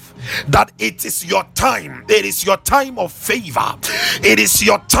life that it is your time. It is your time of favor. It is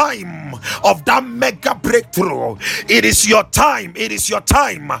your time of that mega breakthrough. It is your time. It is your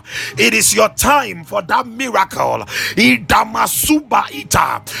time. It is your time for that miracle. Idamasuba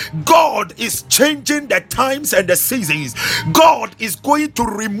ita. God is changing the times and the seasons. God is going to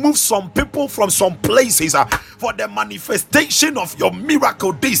remove some people from some places for the manifestation of your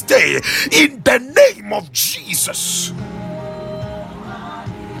miracle this day, in the name of Jesus.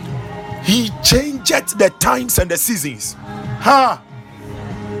 He changeth the times and the seasons.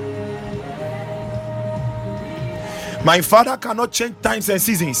 My father cannot change times and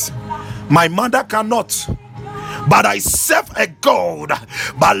seasons. My mother cannot. But I serve a God.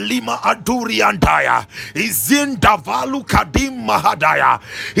 Balima Aduri Andaya. Izin Davalu Kadim Mahadaya.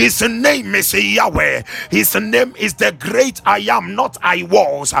 His name is Yahweh. His name is the great I am, not I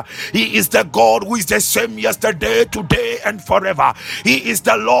was. He is the God who is the same yesterday, today, and forever. He is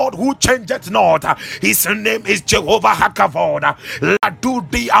the Lord who changeth not. His name is Jehovah Hakavod.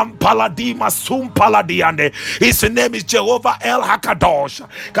 Ladudi Ampaladi Masum Paladiande. His name is Jehovah El Hakadosh.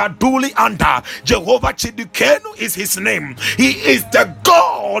 Kaduli Anda. Jehovah Chidukenu is his name. He is the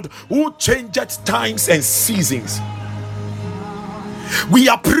God who changeth times and seasons. We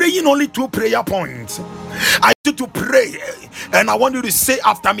are praying only 2 prayer points. I want you to pray, and I want you to say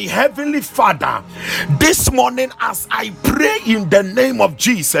after me, Heavenly Father, this morning as I pray in the name of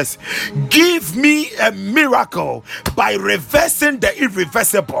Jesus, give me a miracle by reversing the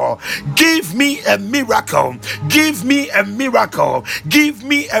irreversible. Give me a miracle. Give me a miracle. Give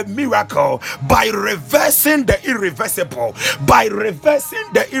me a miracle by reversing the irreversible. By reversing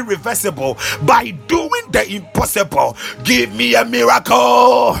the irreversible. By doing the impossible. Give me a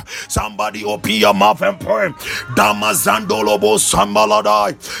miracle. Somebody open your mouth and pray. Damazandolobo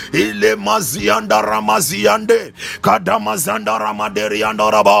Sambaladai Ile Mazianda Ramaziande Kadamazanda Ramaderi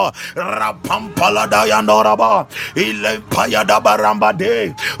Andoraba Rapampalada Yandoraba Ile Payada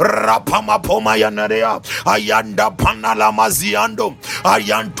Barambade Rapama Poma Yanarea Ayanda Panala Maziando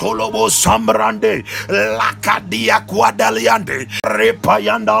Ayantolobo Sambrande Lakadia Quadaliande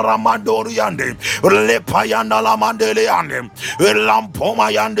Repayanda Ramadoriande Lepayanda Lamandeleande Lampoma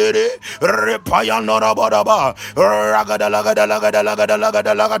Yandere Repayanda Ragada lagada lagada lagada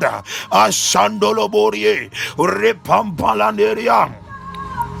lagada lagada Ashandolo Borie Repampalanderia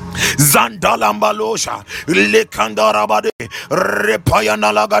Zandalambalosha Lekandarabade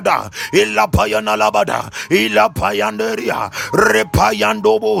Repayana lagada Ilapayana labada Ilapayanderia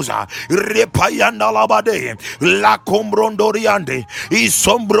Repayandoboza Repayana labade La Combrondoriande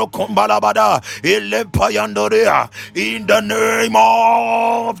Isombro Combalabada Ilepayandoria, in the name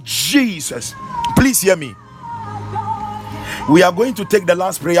of Jesus. Please hear me. We are going to take the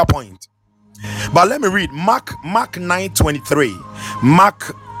last prayer point, but let me read Mark 9:23.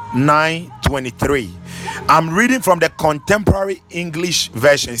 Mark 9:23. I'm reading from the Contemporary English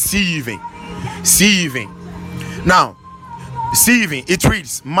Version, CEV. Now, CEV, it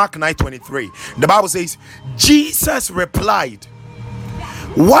reads Mark 9:23. The Bible says, Jesus replied,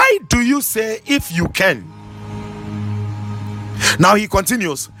 "Why do you say if you can?" Now he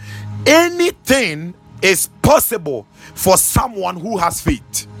continues, anything is possible for someone who has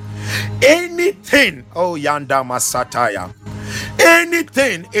faith. Anything, oh Yanda Masataya,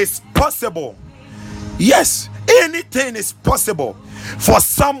 anything is possible. Yes, anything is possible for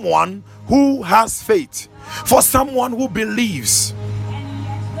someone who has faith, for someone who believes.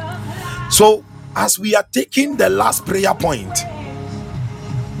 So as we are taking the last prayer point,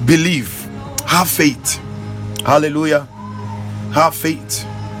 believe, have faith. Hallelujah. Have faith.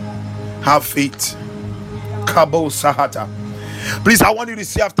 Have faith. Kabo Sahata. Please, I want you to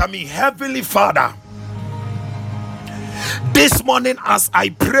say after me, Heavenly Father, this morning as I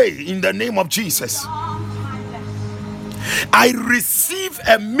pray in the name of Jesus, I receive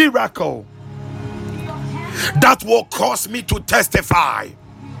a miracle that will cause me to testify.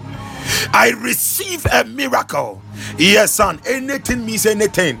 I receive a miracle. Yes, son, anything means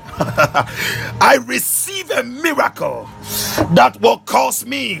anything. I receive a miracle that will cause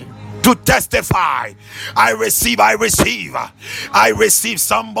me to testify. I receive.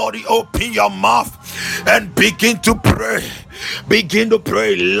 Somebody open your mouth and begin to pray.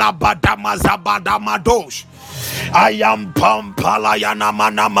 Labadama zabadamadosh. I am Pampalayana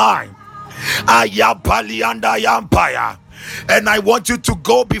Manamai. I am Palianda Yampaya. And I want you to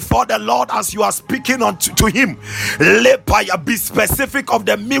go before the Lord as you are speaking to him. Be specific of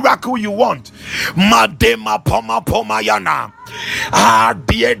the miracle you want. Madema poma poma yana.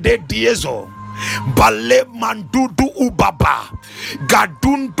 Die de dieso. Bale mandudu ubaba.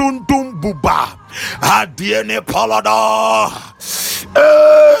 Gadundundum buba. Adiene palada.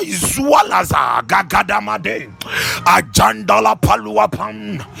 Zwalaza gagadamade ajandala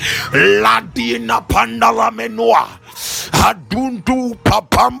paluapan ladina pandala menua adundu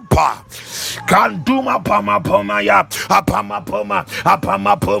papampa kanduma pama pomaya apama poma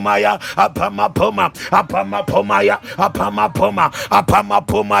apama pomaya apama poma apama pomaya apama poma apama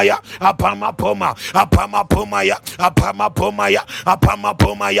pomaya apama poma apama pomaya apama pomaya apama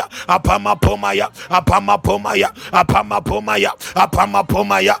pomaya apama pomaya apama pomaya apama pomaya apama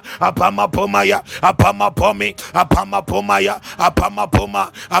pomaya apama pomaya apama pomi apama pomaya apama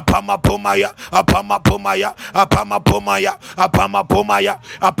poma apama pomaya apama pomaya apama pomaya apama pomaya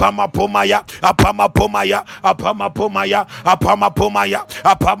apama pomaya apama pomaya apama pomaya apama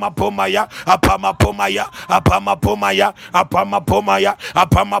pomaya apama pomaya apama pomaya apama pomaya apama pomaya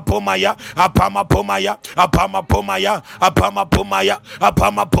apama pomaya apama pomaya apama pomaya apama pomaya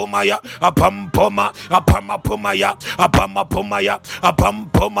apama pomaya apama poma apama pomaya apama pomaya apama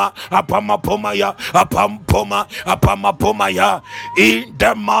poma apama pomaya apama poma apama pomaya, in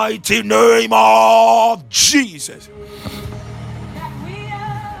the mighty name of Jesus.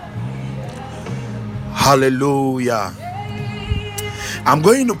 Hallelujah. I'm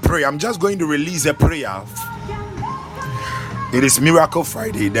going to pray. I'm just going to release a prayer. It is Miracle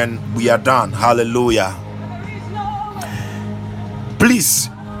Friday, then we are done. Hallelujah. Please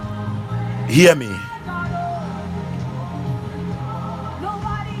hear me.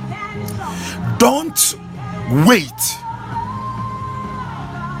 Don't wait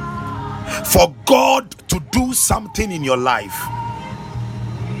for God to do something in your life.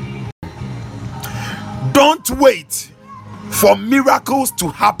 Don't wait for miracles to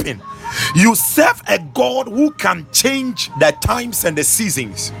happen. You serve a God who can change the times and the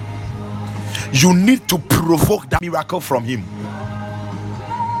seasons. You need to provoke that miracle from him.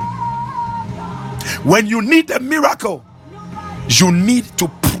 When you need a miracle, you need to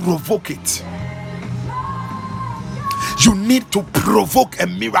provoke it. You need to provoke a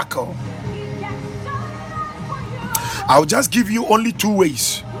miracle. I'll just give you only two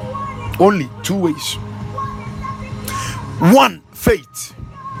ways. Only two ways. One, faith.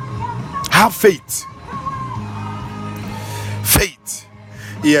 Have faith. Faith.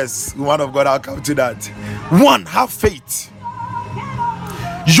 Yes, one of God, I'll come to that. One, have faith.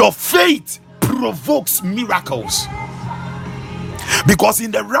 Your faith provokes miracles. Because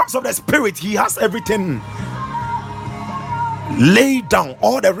in the realms of the spirit, he has everything laid down,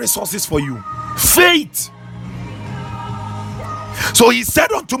 all the resources for you. Faith. So he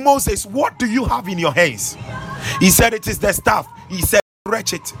said unto Moses, what do you have in your hands? He said, it is the staff. He said,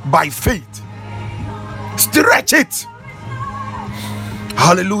 stretch it by faith. Stretch it.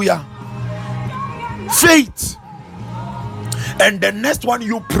 Hallelujah. Faith. And the next one,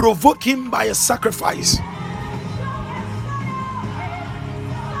 you provoke him by a sacrifice.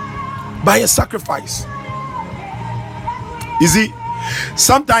 By a sacrifice. You see,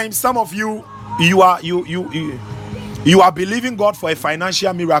 sometimes some of you are believing God for a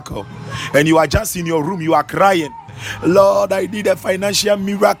financial miracle, and you are just in your room, you are crying, Lord, I need a financial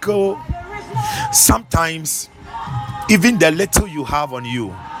miracle. Sometimes even the little you have on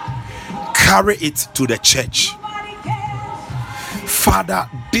you, carry it to the church. Father,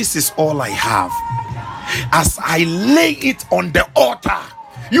 this is all I have. As I lay it on the altar,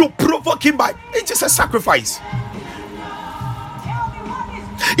 you provoke him by, it's just a sacrifice.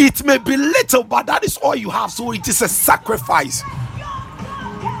 It may be little, but that is all you have, so it is a sacrifice.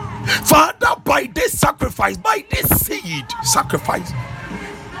 Father, by this sacrifice, by this seed sacrifice,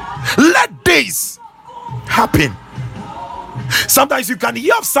 let this happen. Sometimes you can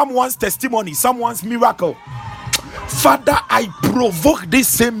hear of someone's testimony, someone's miracle. Father, I provoke this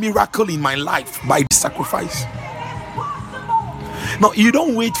same miracle in my life by this sacrifice. No, you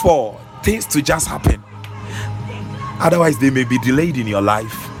don't wait for things to just happen. Otherwise, they may be delayed in your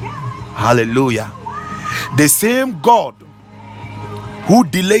life. Hallelujah. The same God who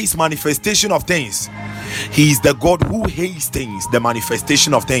delays manifestation of things, he is the God who hastens the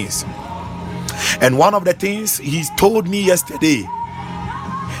manifestation of things. And one of the things he told me yesterday,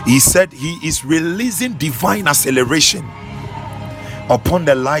 he said he is releasing divine acceleration upon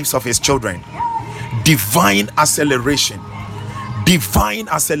the lives of his children. Divine acceleration. Divine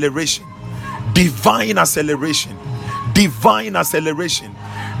acceleration. Divine acceleration. Divine acceleration.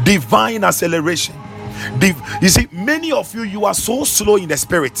 Divine acceleration. You see, many of you, you are so slow in the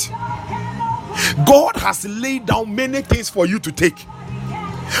spirit. God has laid down many things for you to take,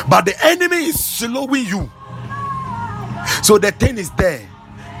 but the enemy is slowing you. So the thing is there,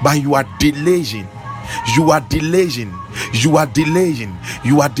 but you are delaying. You are delaying. You are delaying.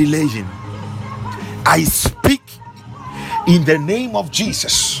 You are delaying. I speak in the name of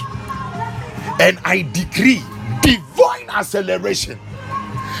Jesus, and I decree divine acceleration.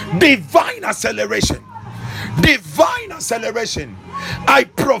 Divine acceleration. Divine acceleration. I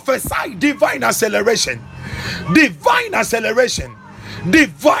prophesy divine acceleration. Divine acceleration.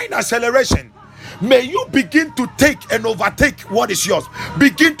 Divine acceleration. May you begin to take and overtake what is yours.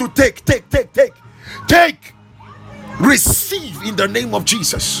 Begin to take. Receive in the name of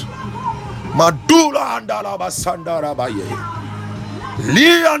Jesus. Madula andalaba sandarabaye.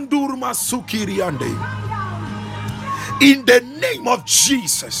 Liandur masukiriande. In the name of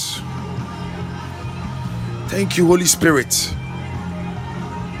Jesus. Thank you, Holy Spirit.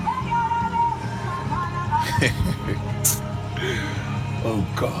 Oh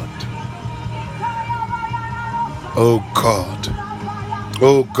God. Oh God.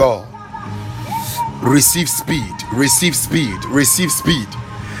 Oh God. Receive speed. Receive speed. Receive speed.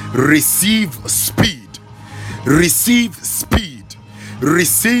 Receive speed. Receive speed.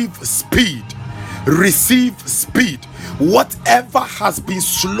 Receive speed. Receive speed. Whatever has been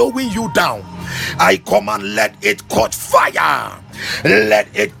slowing you down, I command, let it catch fire. Let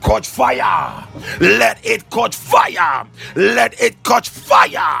it catch fire. Let it catch fire. Let it catch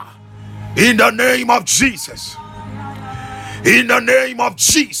fire. In the name of Jesus. In the name of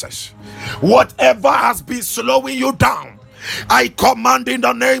Jesus. Whatever has been slowing you down, I command in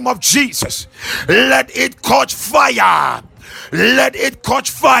the name of Jesus, let it catch fire. Let it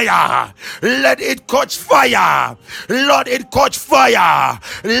catch fire. Let it catch fire. Let it catch fire.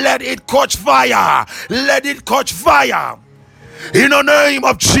 Let it catch fire. Let it catch fire. In the name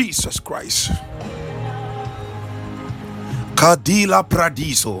of Jesus Christ. Kadila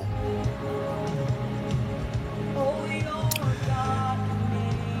Pradiso.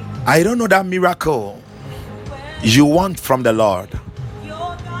 I don't know that miracle you want from the Lord.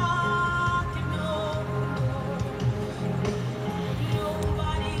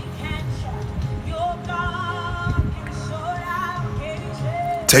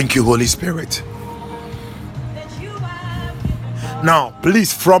 Thank you, Holy Spirit. Now,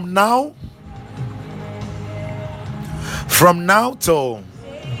 please, from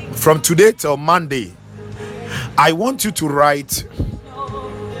today till Monday, I want you to write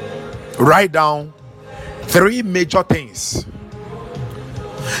down 3 major things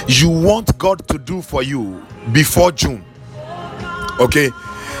you want God to do for you before June. Okay,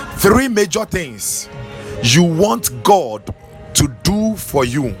 3 major things you want God to do for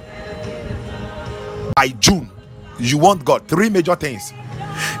you by June. You want God, 3 major things,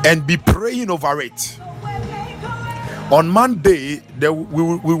 and be praying over it. On Monday, we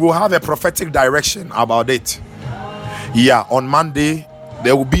will have a prophetic direction about it. Yeah, on Monday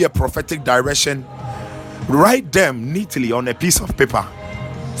there will be a prophetic direction. Write them neatly on a piece of paper.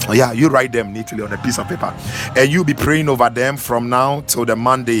 Yeah, you write them neatly on a piece of paper, and you'll be praying over them from now till the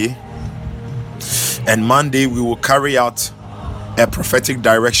Monday. And Monday we will carry out a prophetic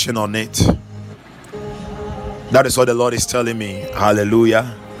direction on it. That is what the Lord is telling me.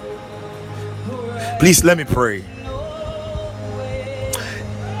 Hallelujah. Please let me pray.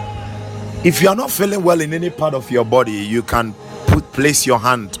 If you are not feeling well in any part of your body, you can place your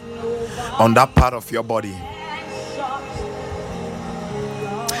hand on that part of your body.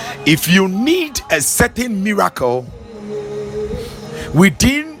 If you need a certain miracle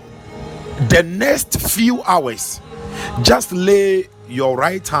within the next few hours, just lay your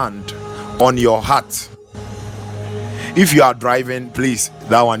right hand on your heart. If you are driving, please,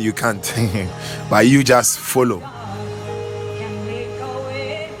 that one you can't. But you just follow.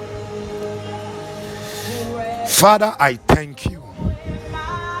 Father, I thank you.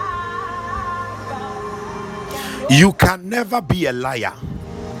 You can never be a liar.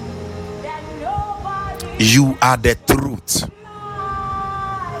 You are the truth.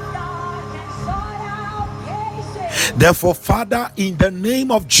 Therefore, Father, in the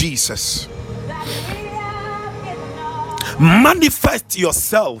name of Jesus, manifest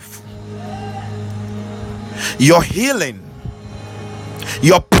yourself, your healing,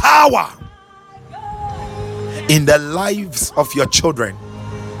 your power in the lives of your children.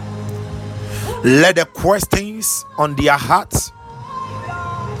 Let the questions on their hearts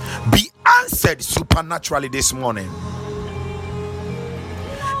be answered supernaturally this morning.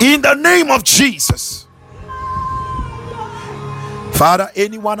 In the name of Jesus. Father,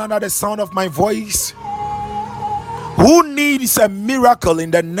 anyone under the sound of my voice who needs a miracle in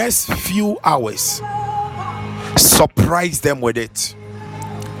the next few hours, surprise them with it.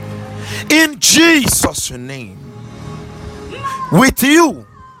 In Jesus' name. With you,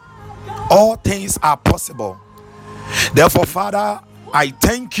 all things are possible. Therefore, Father, I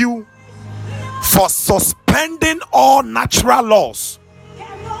thank you for suspending all natural laws,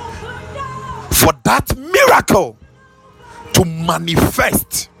 for that miracle to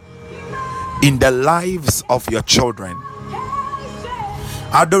manifest in the lives of your children.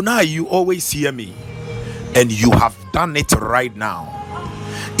 Adonai, you always hear me, and you have done it right now.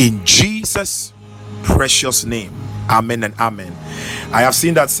 In Jesus' precious name. Amen and amen. I have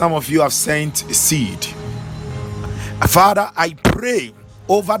seen that some of you have sent seed. Father, I pray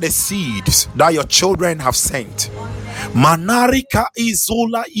over the seeds that your children have sent. Manarika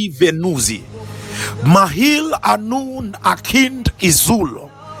Izola Ivenuzi, Mahil Anun Akind Izulo,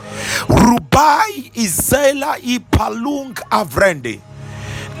 Rubai Izela Ipalung Avrende.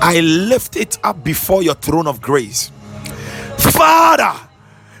 I lift it up before your throne of grace. Father,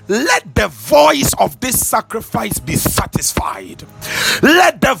 let the voice of this sacrifice be satisfied.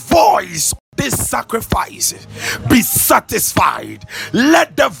 Let the voice of this sacrifice be satisfied.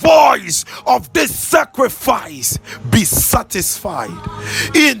 Let the voice of this sacrifice be satisfied.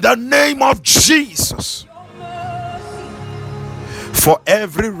 In the name of Jesus. For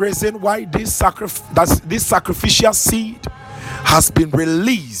every reason why this sacrificial seed has been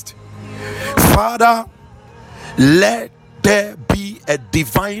released, Father, let there be a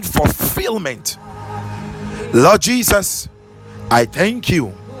divine fulfillment. Lord Jesus, I thank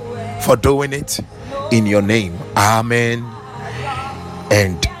you for doing it in your name. Amen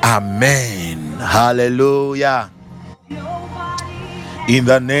and amen. Hallelujah. In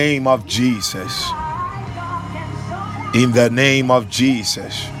the name of Jesus. In the name of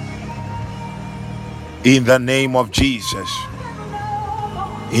Jesus. In the name of Jesus.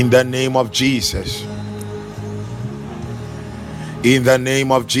 In the name of Jesus. In the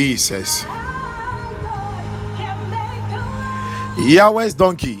name of Jesus. Yahweh's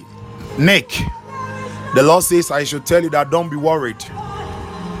donkey, Nick. The Lord says I should tell you that don't be worried.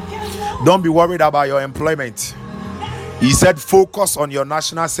 Don't be worried about your employment. He said focus on your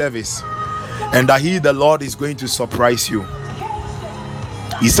national service, and that He, the Lord, is going to surprise you.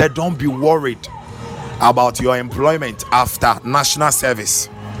 He said don't be worried about your employment after national service,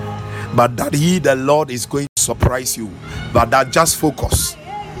 but that He, the Lord, is going to surprise you. But that just focus,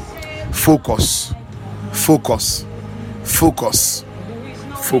 focus, focus, focus,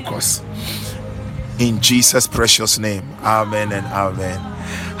 focus. In Jesus' precious name. Amen and amen.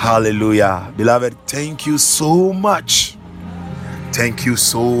 Hallelujah. Beloved, thank you so much. Thank you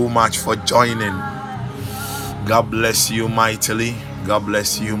so much for joining. God bless you mightily. God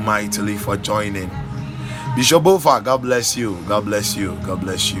bless you mightily for joining. Bishop Bofa, God bless you. God bless you. God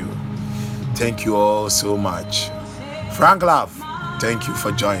bless you. Thank you all so much. Frank Love, thank you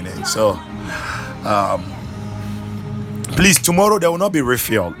for joining. So please, tomorrow there will not be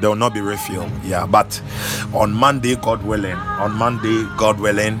refill. There will not be refill. Yeah, but on Monday, God willing,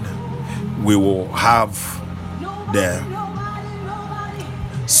 we will have the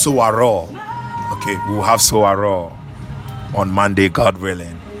Soaro. Okay, we'll have Soaro on Monday, God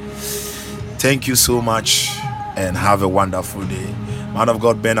willing. Thank you so much and have a wonderful day. Man of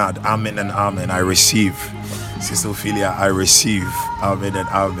God Bernard, amen and amen. I receive. Sister Ophelia, I receive. Amen and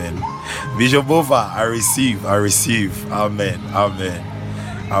amen. Bishop Bova, I receive. Amen. Amen.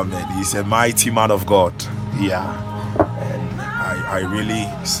 Amen. He's a mighty man of God. Yeah. And I really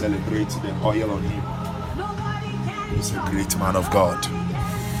celebrate the oil on him. He's a great man of God.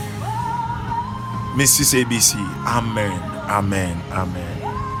 Mrs. ABC, amen. Amen. Amen.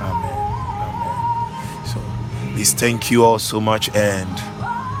 Amen. Amen. So please thank you all so much and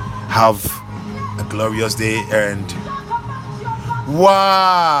have a glorious day. And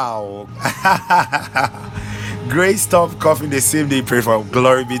wow. Great stuff coughing the same day. Pray for.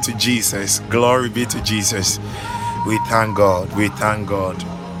 Glory be to Jesus. Glory be to Jesus. We thank God. We thank God.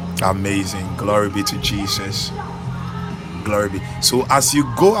 Amazing. Glory be to Jesus. Glory be. So as you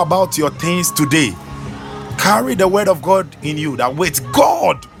go about your things today, carry the word of God in you, that with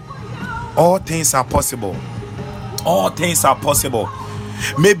God all things are possible. All things are possible.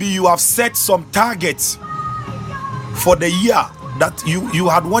 Maybe you have set some targets for the year that you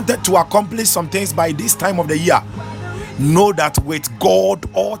had wanted to accomplish some things by this time of the year. Know that with God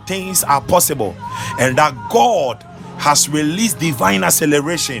all things are possible, and that God has released divine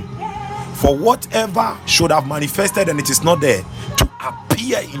acceleration for whatever should have manifested and it is not there to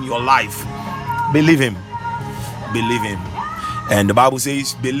appear in your life. Believe him. Believe him. And the Bible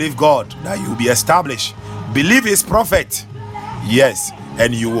says, believe God that you will be established. Believe his prophet. Yes,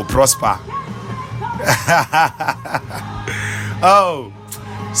 and you will prosper. Oh,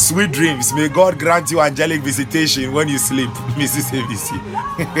 sweet dreams. May God grant you angelic visitation when you sleep, Mrs. ABC.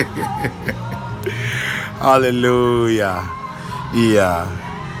 Hallelujah. Yeah.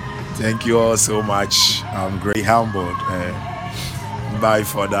 Thank you all so much. I'm greatly humbled. Bye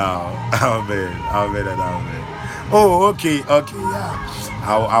for now. Amen. Amen and amen. Oh, okay. Yeah.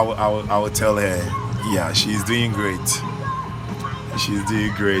 I will tell her. Yeah, she's doing great. She's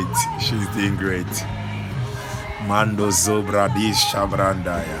doing great. Mando Zobradish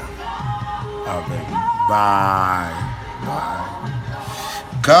Shabrandaya. Amen. Bye.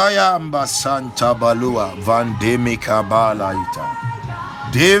 Kaya Mbasanta Balua Vandemika Balaita.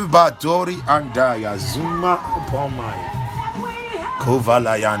 Dev Batori Andaya Zuma Pomai.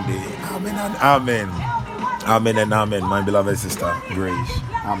 Kovalayande. Amen and amen. Amen and amen. My beloved sister, Grace.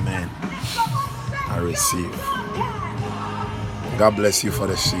 Amen. I receive. God bless you for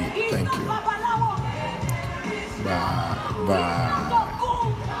the seed. Thank you. Bye.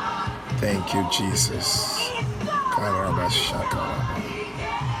 Thank you, Jesus.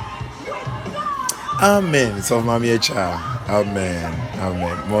 Amen. So, Mami Echa. Amen.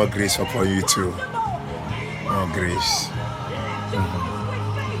 More grace upon you too. More grace.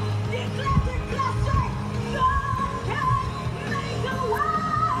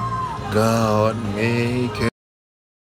 God make it.